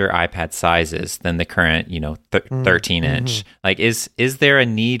larger iPad sizes than the current, 13 inch? Like, is there a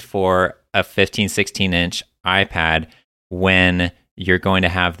need for a 15, 16 inch iPad when you're going to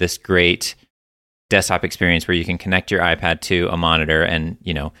have this great desktop experience where you can connect your iPad to a monitor and,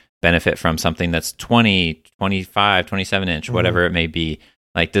 benefit from something that's 20, 25, 27 inch, whatever it may be?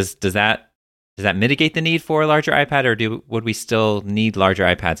 Like, does that mitigate the need for a larger iPad, or would we still need larger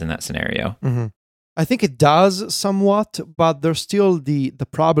iPads in that scenario? I think it does somewhat, but there's still the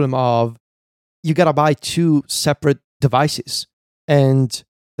problem of you gotta buy two separate devices, and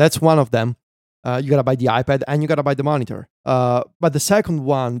that's one of them. You gotta buy the iPad and you gotta buy the monitor. But the second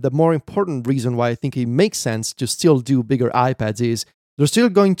one, the more important reason why I think it makes sense to still do bigger iPads is there's still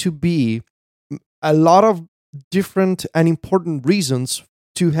going to be a lot of different and important reasons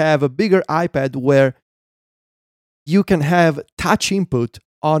to have a bigger iPad where you can have touch input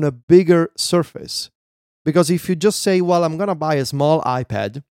on a bigger surface. Because if you just say, well, I'm going to buy a small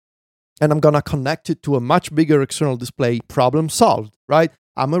iPad and I'm going to connect it to a much bigger external display, problem solved, right?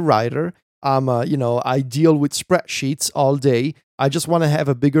 I'm a writer. I deal with spreadsheets all day. I just want to have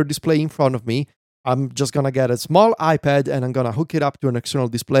a bigger display in front of me. I'm just going to get a small iPad and I'm going to hook it up to an external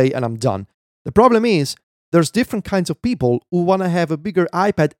display and I'm done. The problem is there's different kinds of people who want to have a bigger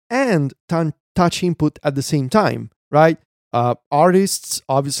iPad and touch input at the same time, right? Artists,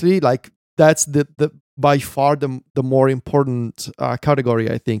 obviously, like that's the by far the more important category,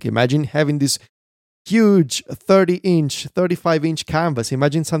 I think. Imagine having this huge 30-inch, 35-inch canvas.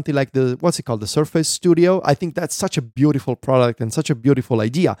 Imagine something like the Surface Studio. I think that's such a beautiful product and such a beautiful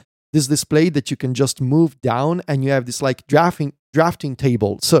idea. This display that you can just move down and you have this like drafting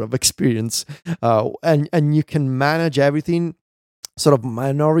table sort of experience, and you can manage everything sort of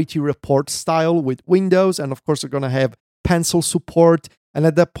Minority Report style with Windows, and of course you're going to have pencil support. And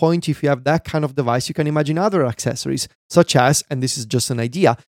at that point, if you have that kind of device, you can imagine other accessories such as, and this is just an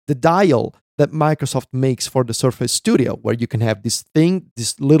idea, the dial that Microsoft makes for the Surface Studio, where you can have this thing,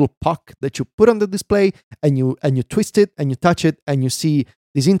 this little puck that you put on the display, and you twist it and you touch it and you see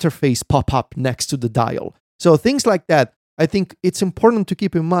this interface pop up next to the dial. So things like that. I think it's important to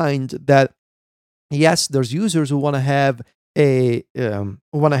keep in mind that yes, there's users who want to have a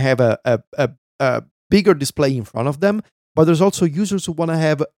bigger display in front of them, but there's also users who want to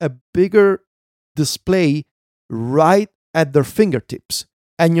have a bigger display right at their fingertips.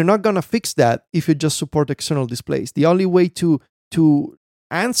 And you're not going to fix that if you just support external displays. The only way to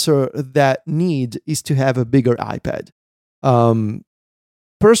answer that need is to have a bigger iPad.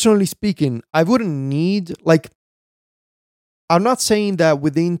 Personally speaking, I wouldn't need, I'm not saying that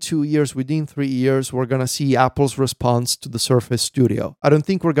within 2 years, within 3 years, we're going to see Apple's response to the Surface Studio. I don't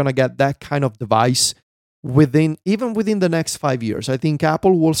think we're going to get that kind of device even within the next 5 years. I think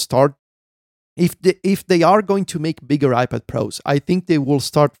Apple will start, if they are going to make bigger iPad Pros, I think they will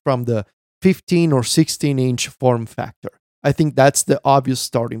start from the 15 or 16-inch form factor. I think that's the obvious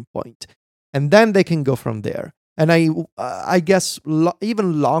starting point. And then they can go from there. And I guess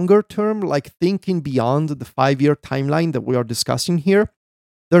even longer term, like thinking beyond the 5-year timeline that we are discussing here,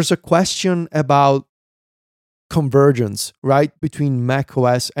 there's a question about convergence, right, between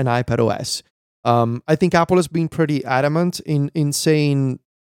macOS and iPadOS. I think Apple has been pretty adamant in saying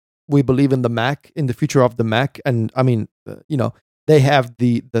we believe in the Mac, in the future of the Mac, and I mean, they have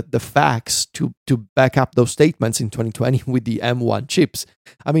the facts to back up those statements in 2020 with the M1 chips.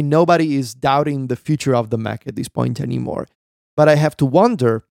 I mean, nobody is doubting the future of the Mac at this point anymore. But I have to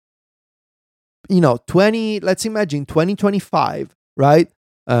wonder, let's imagine 2025, right?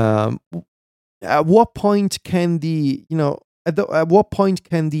 At what point can the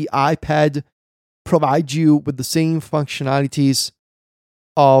iPad provide you with the same functionalities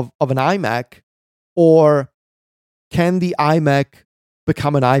of an iMac, or can the iMac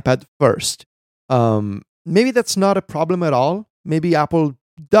become an iPad first? Maybe that's not a problem at all. Maybe Apple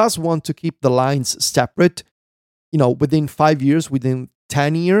does want to keep the lines separate, within 5 years, within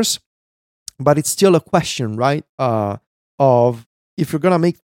 10 years. But it's still a question, right? Of if you're going to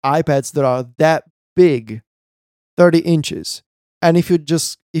make iPads that are that big, 30 inches, and if you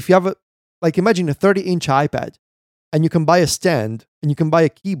have imagine a 30-inch iPad, and you can buy a stand, and you can buy a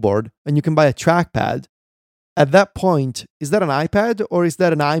keyboard, and you can buy a trackpad, at that point, is that an iPad or is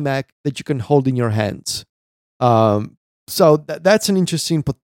that an iMac that you can hold in your hands? So that's an interesting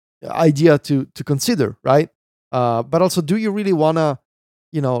idea to consider, right? But also, do you really want to,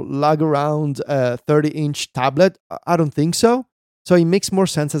 lug around a 30-inch tablet? I don't think so. So it makes more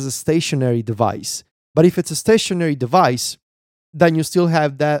sense as a stationary device. But if it's a stationary device, then you still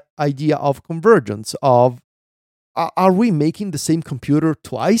have that idea of convergence of, are we making the same computer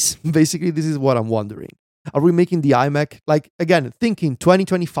twice? Basically, this is what I'm wondering. Are we making the iMac, again, thinking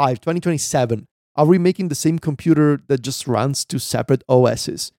 2025, 2027, are we making the same computer that just runs two separate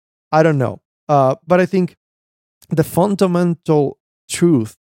OSs? I don't know. But I think the fundamental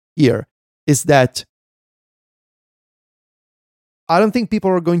truth here is that I don't think people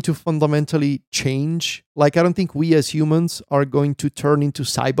are going to fundamentally change. I don't think we as humans are going to turn into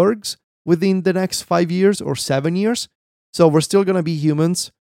cyborgs within the next 5 years or 7 years. So we're still going to be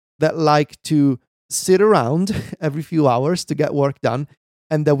humans that like to sit around every few hours to get work done,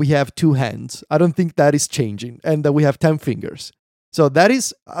 and that we have 2 hands. I don't think that is changing, and that we have 10 fingers. So that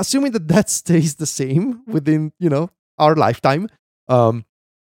is, assuming that stays the same within, our lifetime,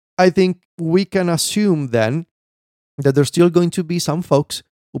 I think we can assume then that there's still going to be some folks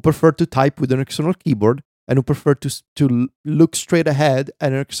who prefer to type with an external keyboard and who prefer to look straight ahead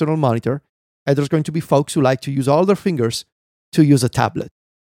at an external monitor. And there's going to be folks who like to use all their fingers to use a tablet.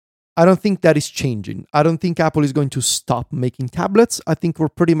 I don't think that is changing. I don't think Apple is going to stop making tablets. I think we're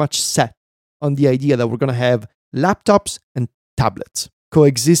pretty much set on the idea that we're going to have laptops and tablets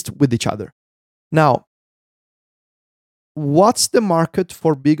coexist with each other. Now, what's the market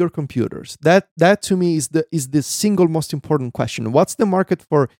for bigger computers? That to me is the single most important question. What's the market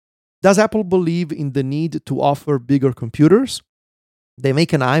for? Does Apple believe in the need to offer bigger computers? They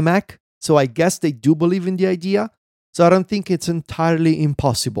make an iMac, so I guess they do believe in the idea. So I don't think it's entirely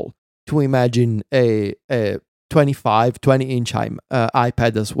impossible to imagine a 20-inch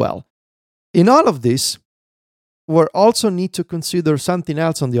iPad as well. In all of this, we also need to consider something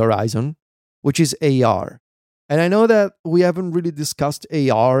else on the horizon, which is AR. And I know that we haven't really discussed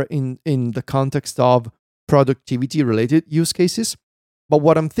AR in the context of productivity-related use cases, but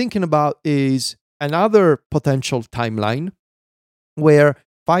what I'm thinking about is another potential timeline where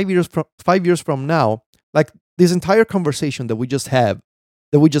 5 years from now, this entire conversation that we just had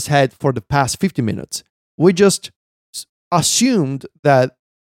for the past 50 minutes, we just assumed that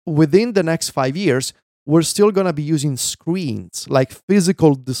within the next 5 years, we're still going to be using screens, like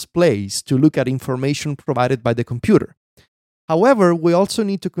physical displays, to look at information provided by the computer. However, we also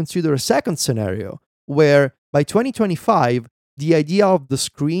need to consider a second scenario where by 2025, the idea of the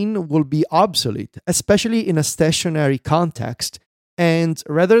screen will be obsolete, especially in a stationary context. And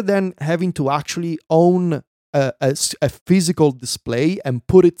rather than having to actually own a physical display and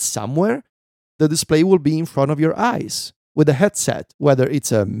put it somewhere, the display will be in front of your eyes with a headset, whether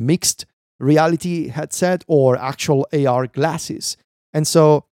it's a mixed reality headset or actual AR glasses. And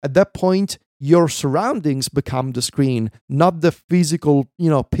so at that point, your surroundings become the screen, not the physical,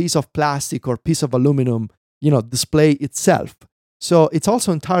 piece of plastic or piece of aluminum, display itself. So it's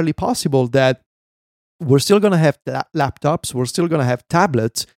also entirely possible that we're still going to have laptops, we're still going to have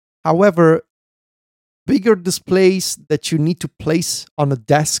tablets. However, bigger displays that you need to place on a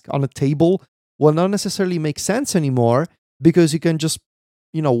desk, on a table, will not necessarily make sense anymore, because you can just,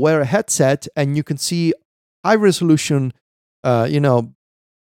 wear a headset and you can see high resolution,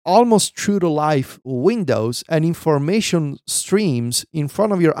 almost true to life windows and information streams in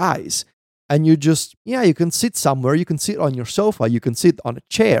front of your eyes. And you just, you can sit somewhere, you can sit on your sofa, you can sit on a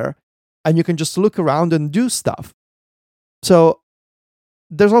chair, and you can just look around and do stuff. So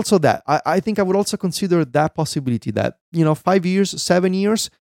there's also that. I think I would also consider that possibility that, 5 years, 7 years,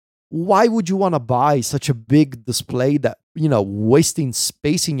 why would you want to buy such a big display that, wasting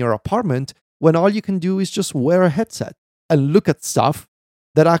space in your apartment when all you can do is just wear a headset and look at stuff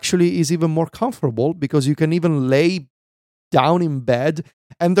that actually is even more comfortable, because you can even lay down in bed,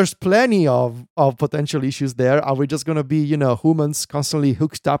 and there's plenty of potential issues there. Are we just going to be, humans constantly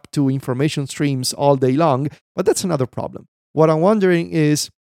hooked up to information streams all day long? But that's another problem. What I'm wondering is,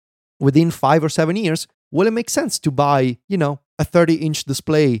 within 5 or 7 years, will it make sense to buy, a 30-inch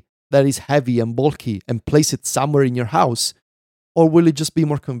display that is heavy and bulky and place it somewhere in your house? Or will it just be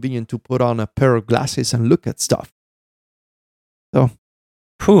more convenient to put on a pair of glasses and look at stuff? So,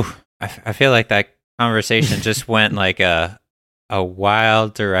 whew, I feel like that conversation just went like a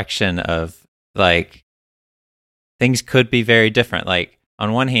wild direction of like things could be very different. Like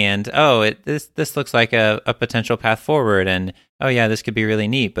on one hand, this looks like a potential path forward, and oh yeah, this could be really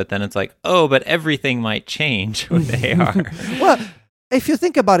neat. But then it's like, oh, but everything might change with AR. Well, if you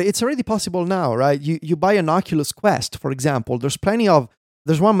think about it, it's already possible now, right? You buy an Oculus Quest, for example. There's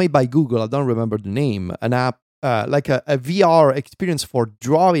one made by Google. I don't remember the name. An app like a VR experience for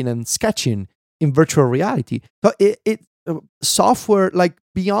drawing and sketching in virtual reality. So software like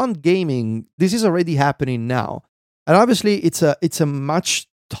beyond gaming, this is already happening now. And obviously, it's a much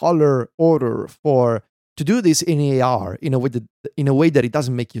taller order to do this in AR in a way that it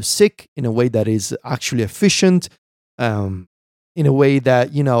doesn't make you sick, in a way that is actually efficient, in a way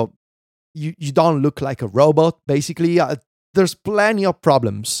that you don't look like a robot. Basically, there's plenty of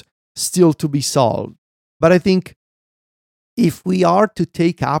problems still to be solved. But I think if we are to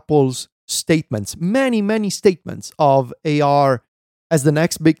take Apple's statements, many statements of AR as the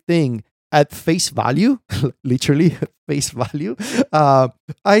next big thing at face value, literally at face value,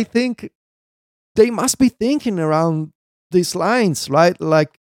 I think they must be thinking around these lines, right?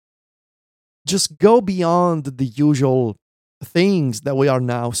 Like, just go beyond the usual things that we are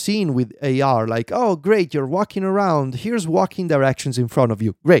now seeing with AR. Like, oh, great, you're walking around. Here's walking directions in front of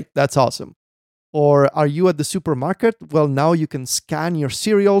you. Great, that's awesome. Or are you at the supermarket? Well, now you can scan your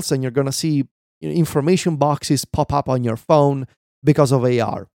cereals and you're going to see information boxes pop up on your phone because of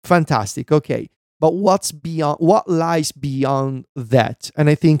AR. Fantastic. Okay. But what lies beyond that? And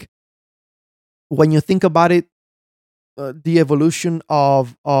I think when you think about it, the evolution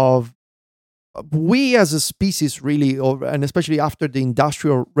of we as a species really, and especially after the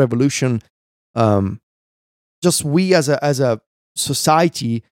Industrial Revolution, just we as a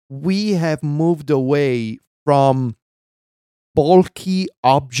society, we have moved away from bulky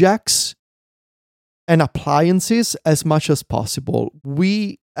objects and appliances as much as possible.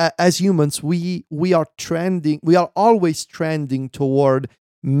 We, as humans, we are trending. We are always trending toward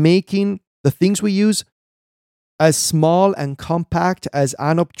making the things we use as small and compact and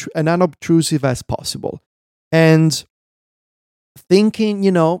unobtrusive as possible. And thinking,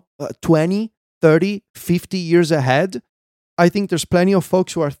 20, 30, 50 years ahead, I think there's plenty of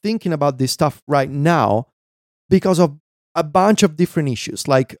folks who are thinking about this stuff right now because of a bunch of different issues.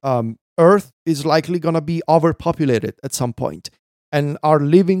 Like Earth is likely going to be overpopulated at some point, and our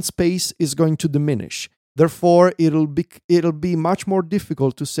living space is going to diminish. Therefore, it'll be much more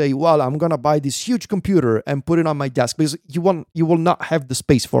difficult to say, well, I'm going to buy this huge computer and put it on my desk, because you will not have the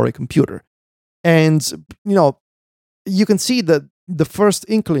space for a computer. And, you can see the first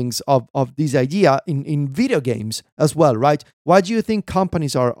inklings of this idea in video games as well, right? Why do you think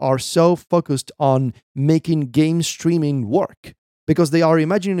companies are so focused on making game streaming work? Because they are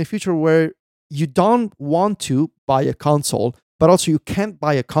imagining a future where you don't want to buy a console, but also you can't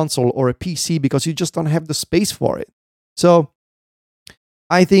buy a console or a PC because you just don't have the space for it. So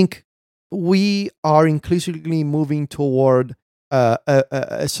I think we are increasingly moving toward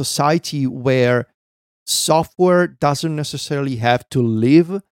a society where software doesn't necessarily have to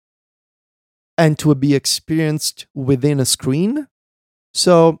live and to be experienced within a screen.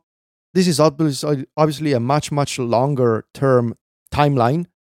 So this is obviously a much, much longer term timeline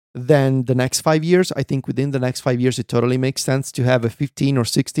than the next 5 years. I think within the next 5 years, it totally makes sense to have a 15 or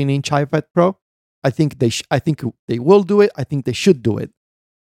 16-inch iPad Pro. I think they will do it. I think they should do it.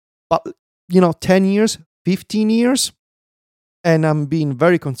 But 10 years, 15 years, and I'm being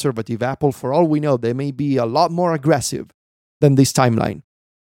very conservative. Apple, for all we know, they may be a lot more aggressive than this timeline.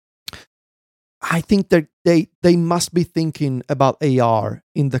 I think that they must be thinking about AR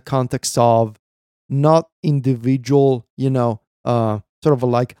in the context of not individual, sort of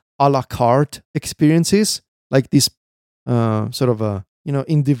like a la carte experiences, like this sort of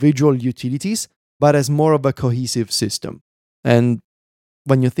individual utilities, but as more of a cohesive system. And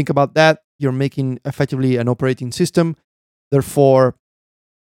when you think about that, you're making effectively an operating system. Therefore,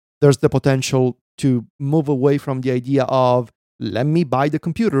 there's the potential to move away from the idea of, let me buy the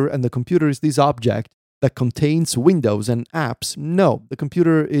computer, and the computer is this object that contains windows and apps. No, the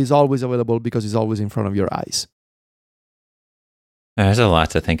computer is always available because it's always in front of your eyes. There's a lot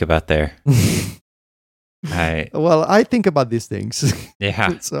to think about there. I think about these things.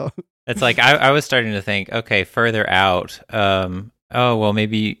 Yeah. So it's like I was starting to think, okay, further out,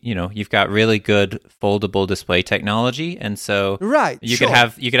 maybe you've got really good foldable display technology, and so right, you could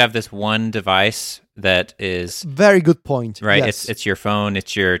have this one device that is very good point. right. Yes. It's your phone,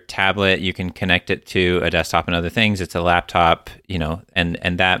 it's your tablet. You can connect it to a desktop and other things. It's a laptop,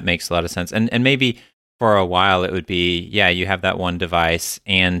 and that makes a lot of sense. And maybe for a while it would be, you have that one device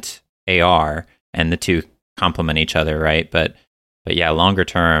and AR, and the two complement each other, right? But yeah, longer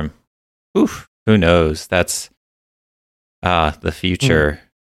term, who knows? That's the future.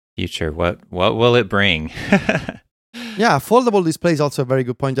 Future. What will it bring? Yeah, foldable display is also a very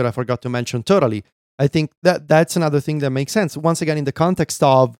good point that I forgot to mention. Totally. I think that's another thing that makes sense. Once again, in the context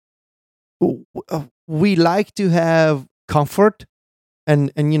of we like to have comfort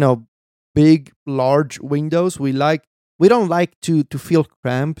and big, large windows. We don't like to feel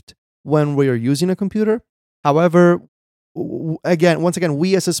cramped when we are using a computer. However, once again,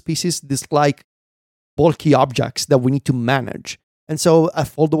 we as a species dislike bulky objects that we need to manage. And so a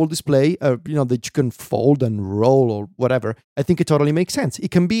foldable display, that you can fold and roll or whatever, I think it totally makes sense.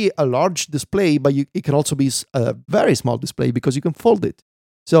 It can be a large display, but it can also be a very small display because you can fold it.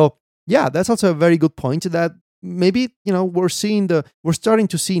 So yeah, that's also a very good point that maybe, we're starting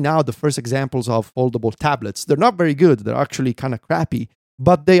to see now the first examples of foldable tablets. They're not very good. They're actually kind of crappy,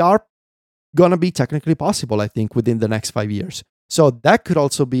 but they are going to be technically possible, I think, within the next 5 years. So that could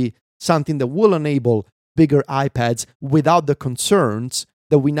also be something that will enable bigger iPads without the concerns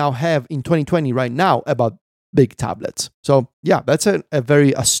that we now have in 2020 right now about big tablets. So yeah, that's a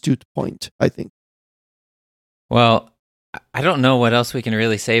very astute point, I think. Well, I don't know what else we can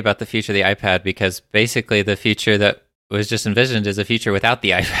really say about the future of the iPad, because basically the future that was just envisioned is a future without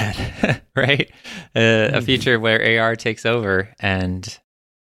the iPad, right? A future where AR takes over, and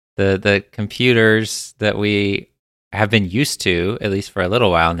the computers that we have been used to, at least for a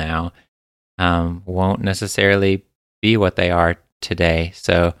little while now, won't necessarily be what they are today.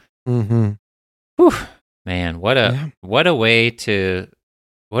 So, man, what a way to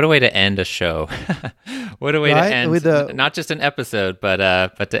end a show. What a way to end not just an episode, but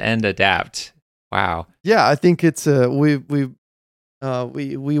to end Adapt. Wow. Yeah, I think it's we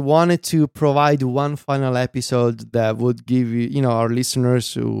wanted to provide one final episode that would give you, our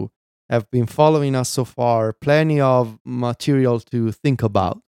listeners who have been following us so far, plenty of material to think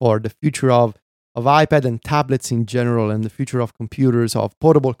about for the future of iPad and tablets in general, and the future of computers, of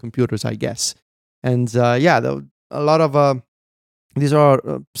portable computers, I guess. And a lot of these are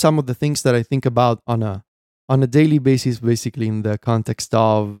some of the things that I think about on a daily basis, basically in the context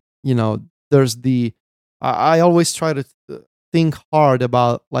of, there's I always try to think hard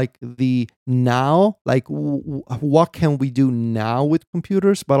about like the now, like what can we do now with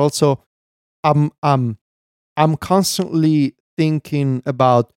computers, but also I'm constantly thinking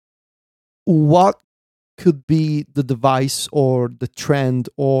about what could be the device or the trend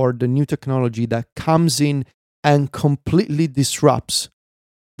or the new technology that comes in and completely disrupts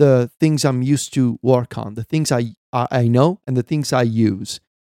the things I'm used to work on, the things I know and the things I use.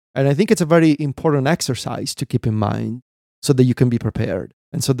 And I think it's a very important exercise to keep in mind so that you can be prepared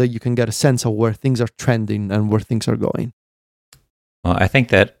and so that you can get a sense of where things are trending and where things are going. Well, I think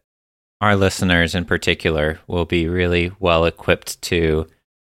that our listeners in particular will be really well equipped to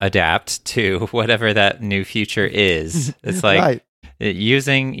adapt to whatever that new future is. It's like right.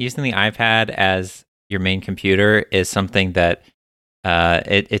 using the iPad as your main computer is something that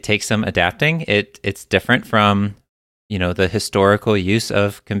it takes some adapting. It's different from the historical use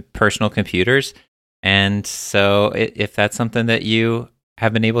of personal computers, and so if that's something that you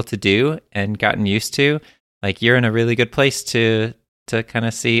have been able to do and gotten used to, like, you're in a really good place to kind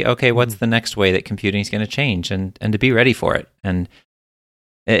of see, okay, what's the next way that computing is going to change, and to be ready for it. And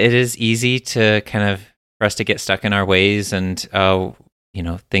it is easy to for us to get stuck in our ways, and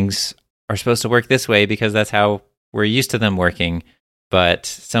things are supposed to work this way because that's how we're used to them working. But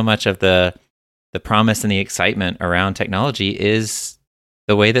so much of the promise and the excitement around technology is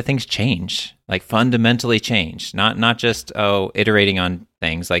the way that things change, like fundamentally change, not just iterating on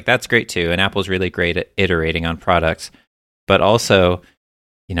things. Like, that's great too, and Apple's really great at iterating on products, but also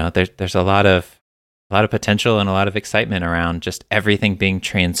there's a lot of potential and a lot of excitement around just everything being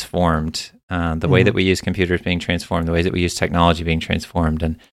transformed, the way that we use computers being transformed, the ways that we use technology being Transformed.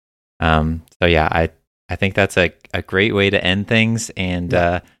 And so yeah, I think that's a great way to end things, and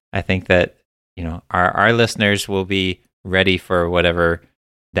I think that our listeners will be ready for whatever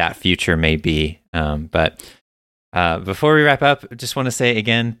that future may be. But before we wrap up, I just want to say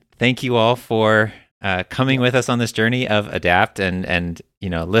again, thank you all for coming with us on this journey of Adapt, and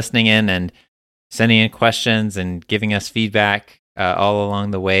listening in and sending in questions and giving us feedback all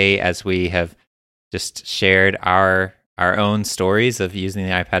along the way as we have just shared our own stories of using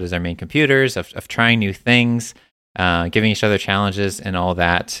the iPad as our main computers, of trying new things. giving each other challenges and all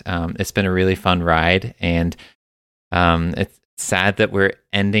that. It's been a really fun ride, and it's sad that we're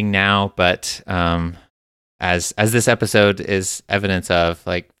ending now, but as this episode is evidence of,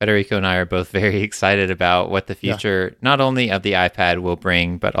 like, Federico and I are both very excited about what the future, not only of the iPad will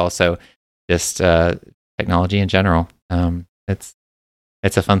bring, but also just technology in general. It's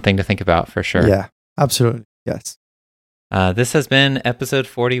a fun thing to think about for sure. Yeah, absolutely. Yes. This has been episode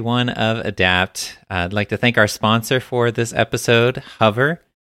 41 of Adapt. I'd like to thank our sponsor for this episode, Hover.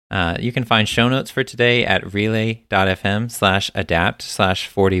 You can find show notes for today at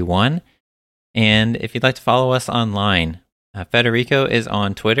relay.fm/adapt/41. And if you'd like to follow us online, Federico is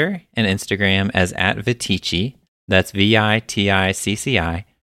on Twitter and Instagram as @Viticci. That's VITICCI.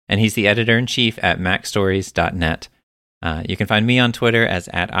 And he's the editor-in-chief at macstories.net. You can find me on Twitter as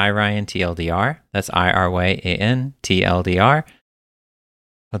 @IRyanTLDR. That's IRYANTLDR.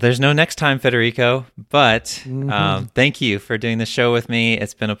 Well, there's no next time, Federico, but thank you for doing the show with me.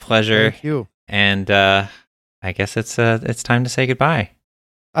 It's been a pleasure. Thank you. And I guess it's time to say goodbye.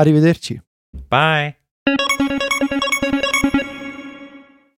 Arrivederci. Bye.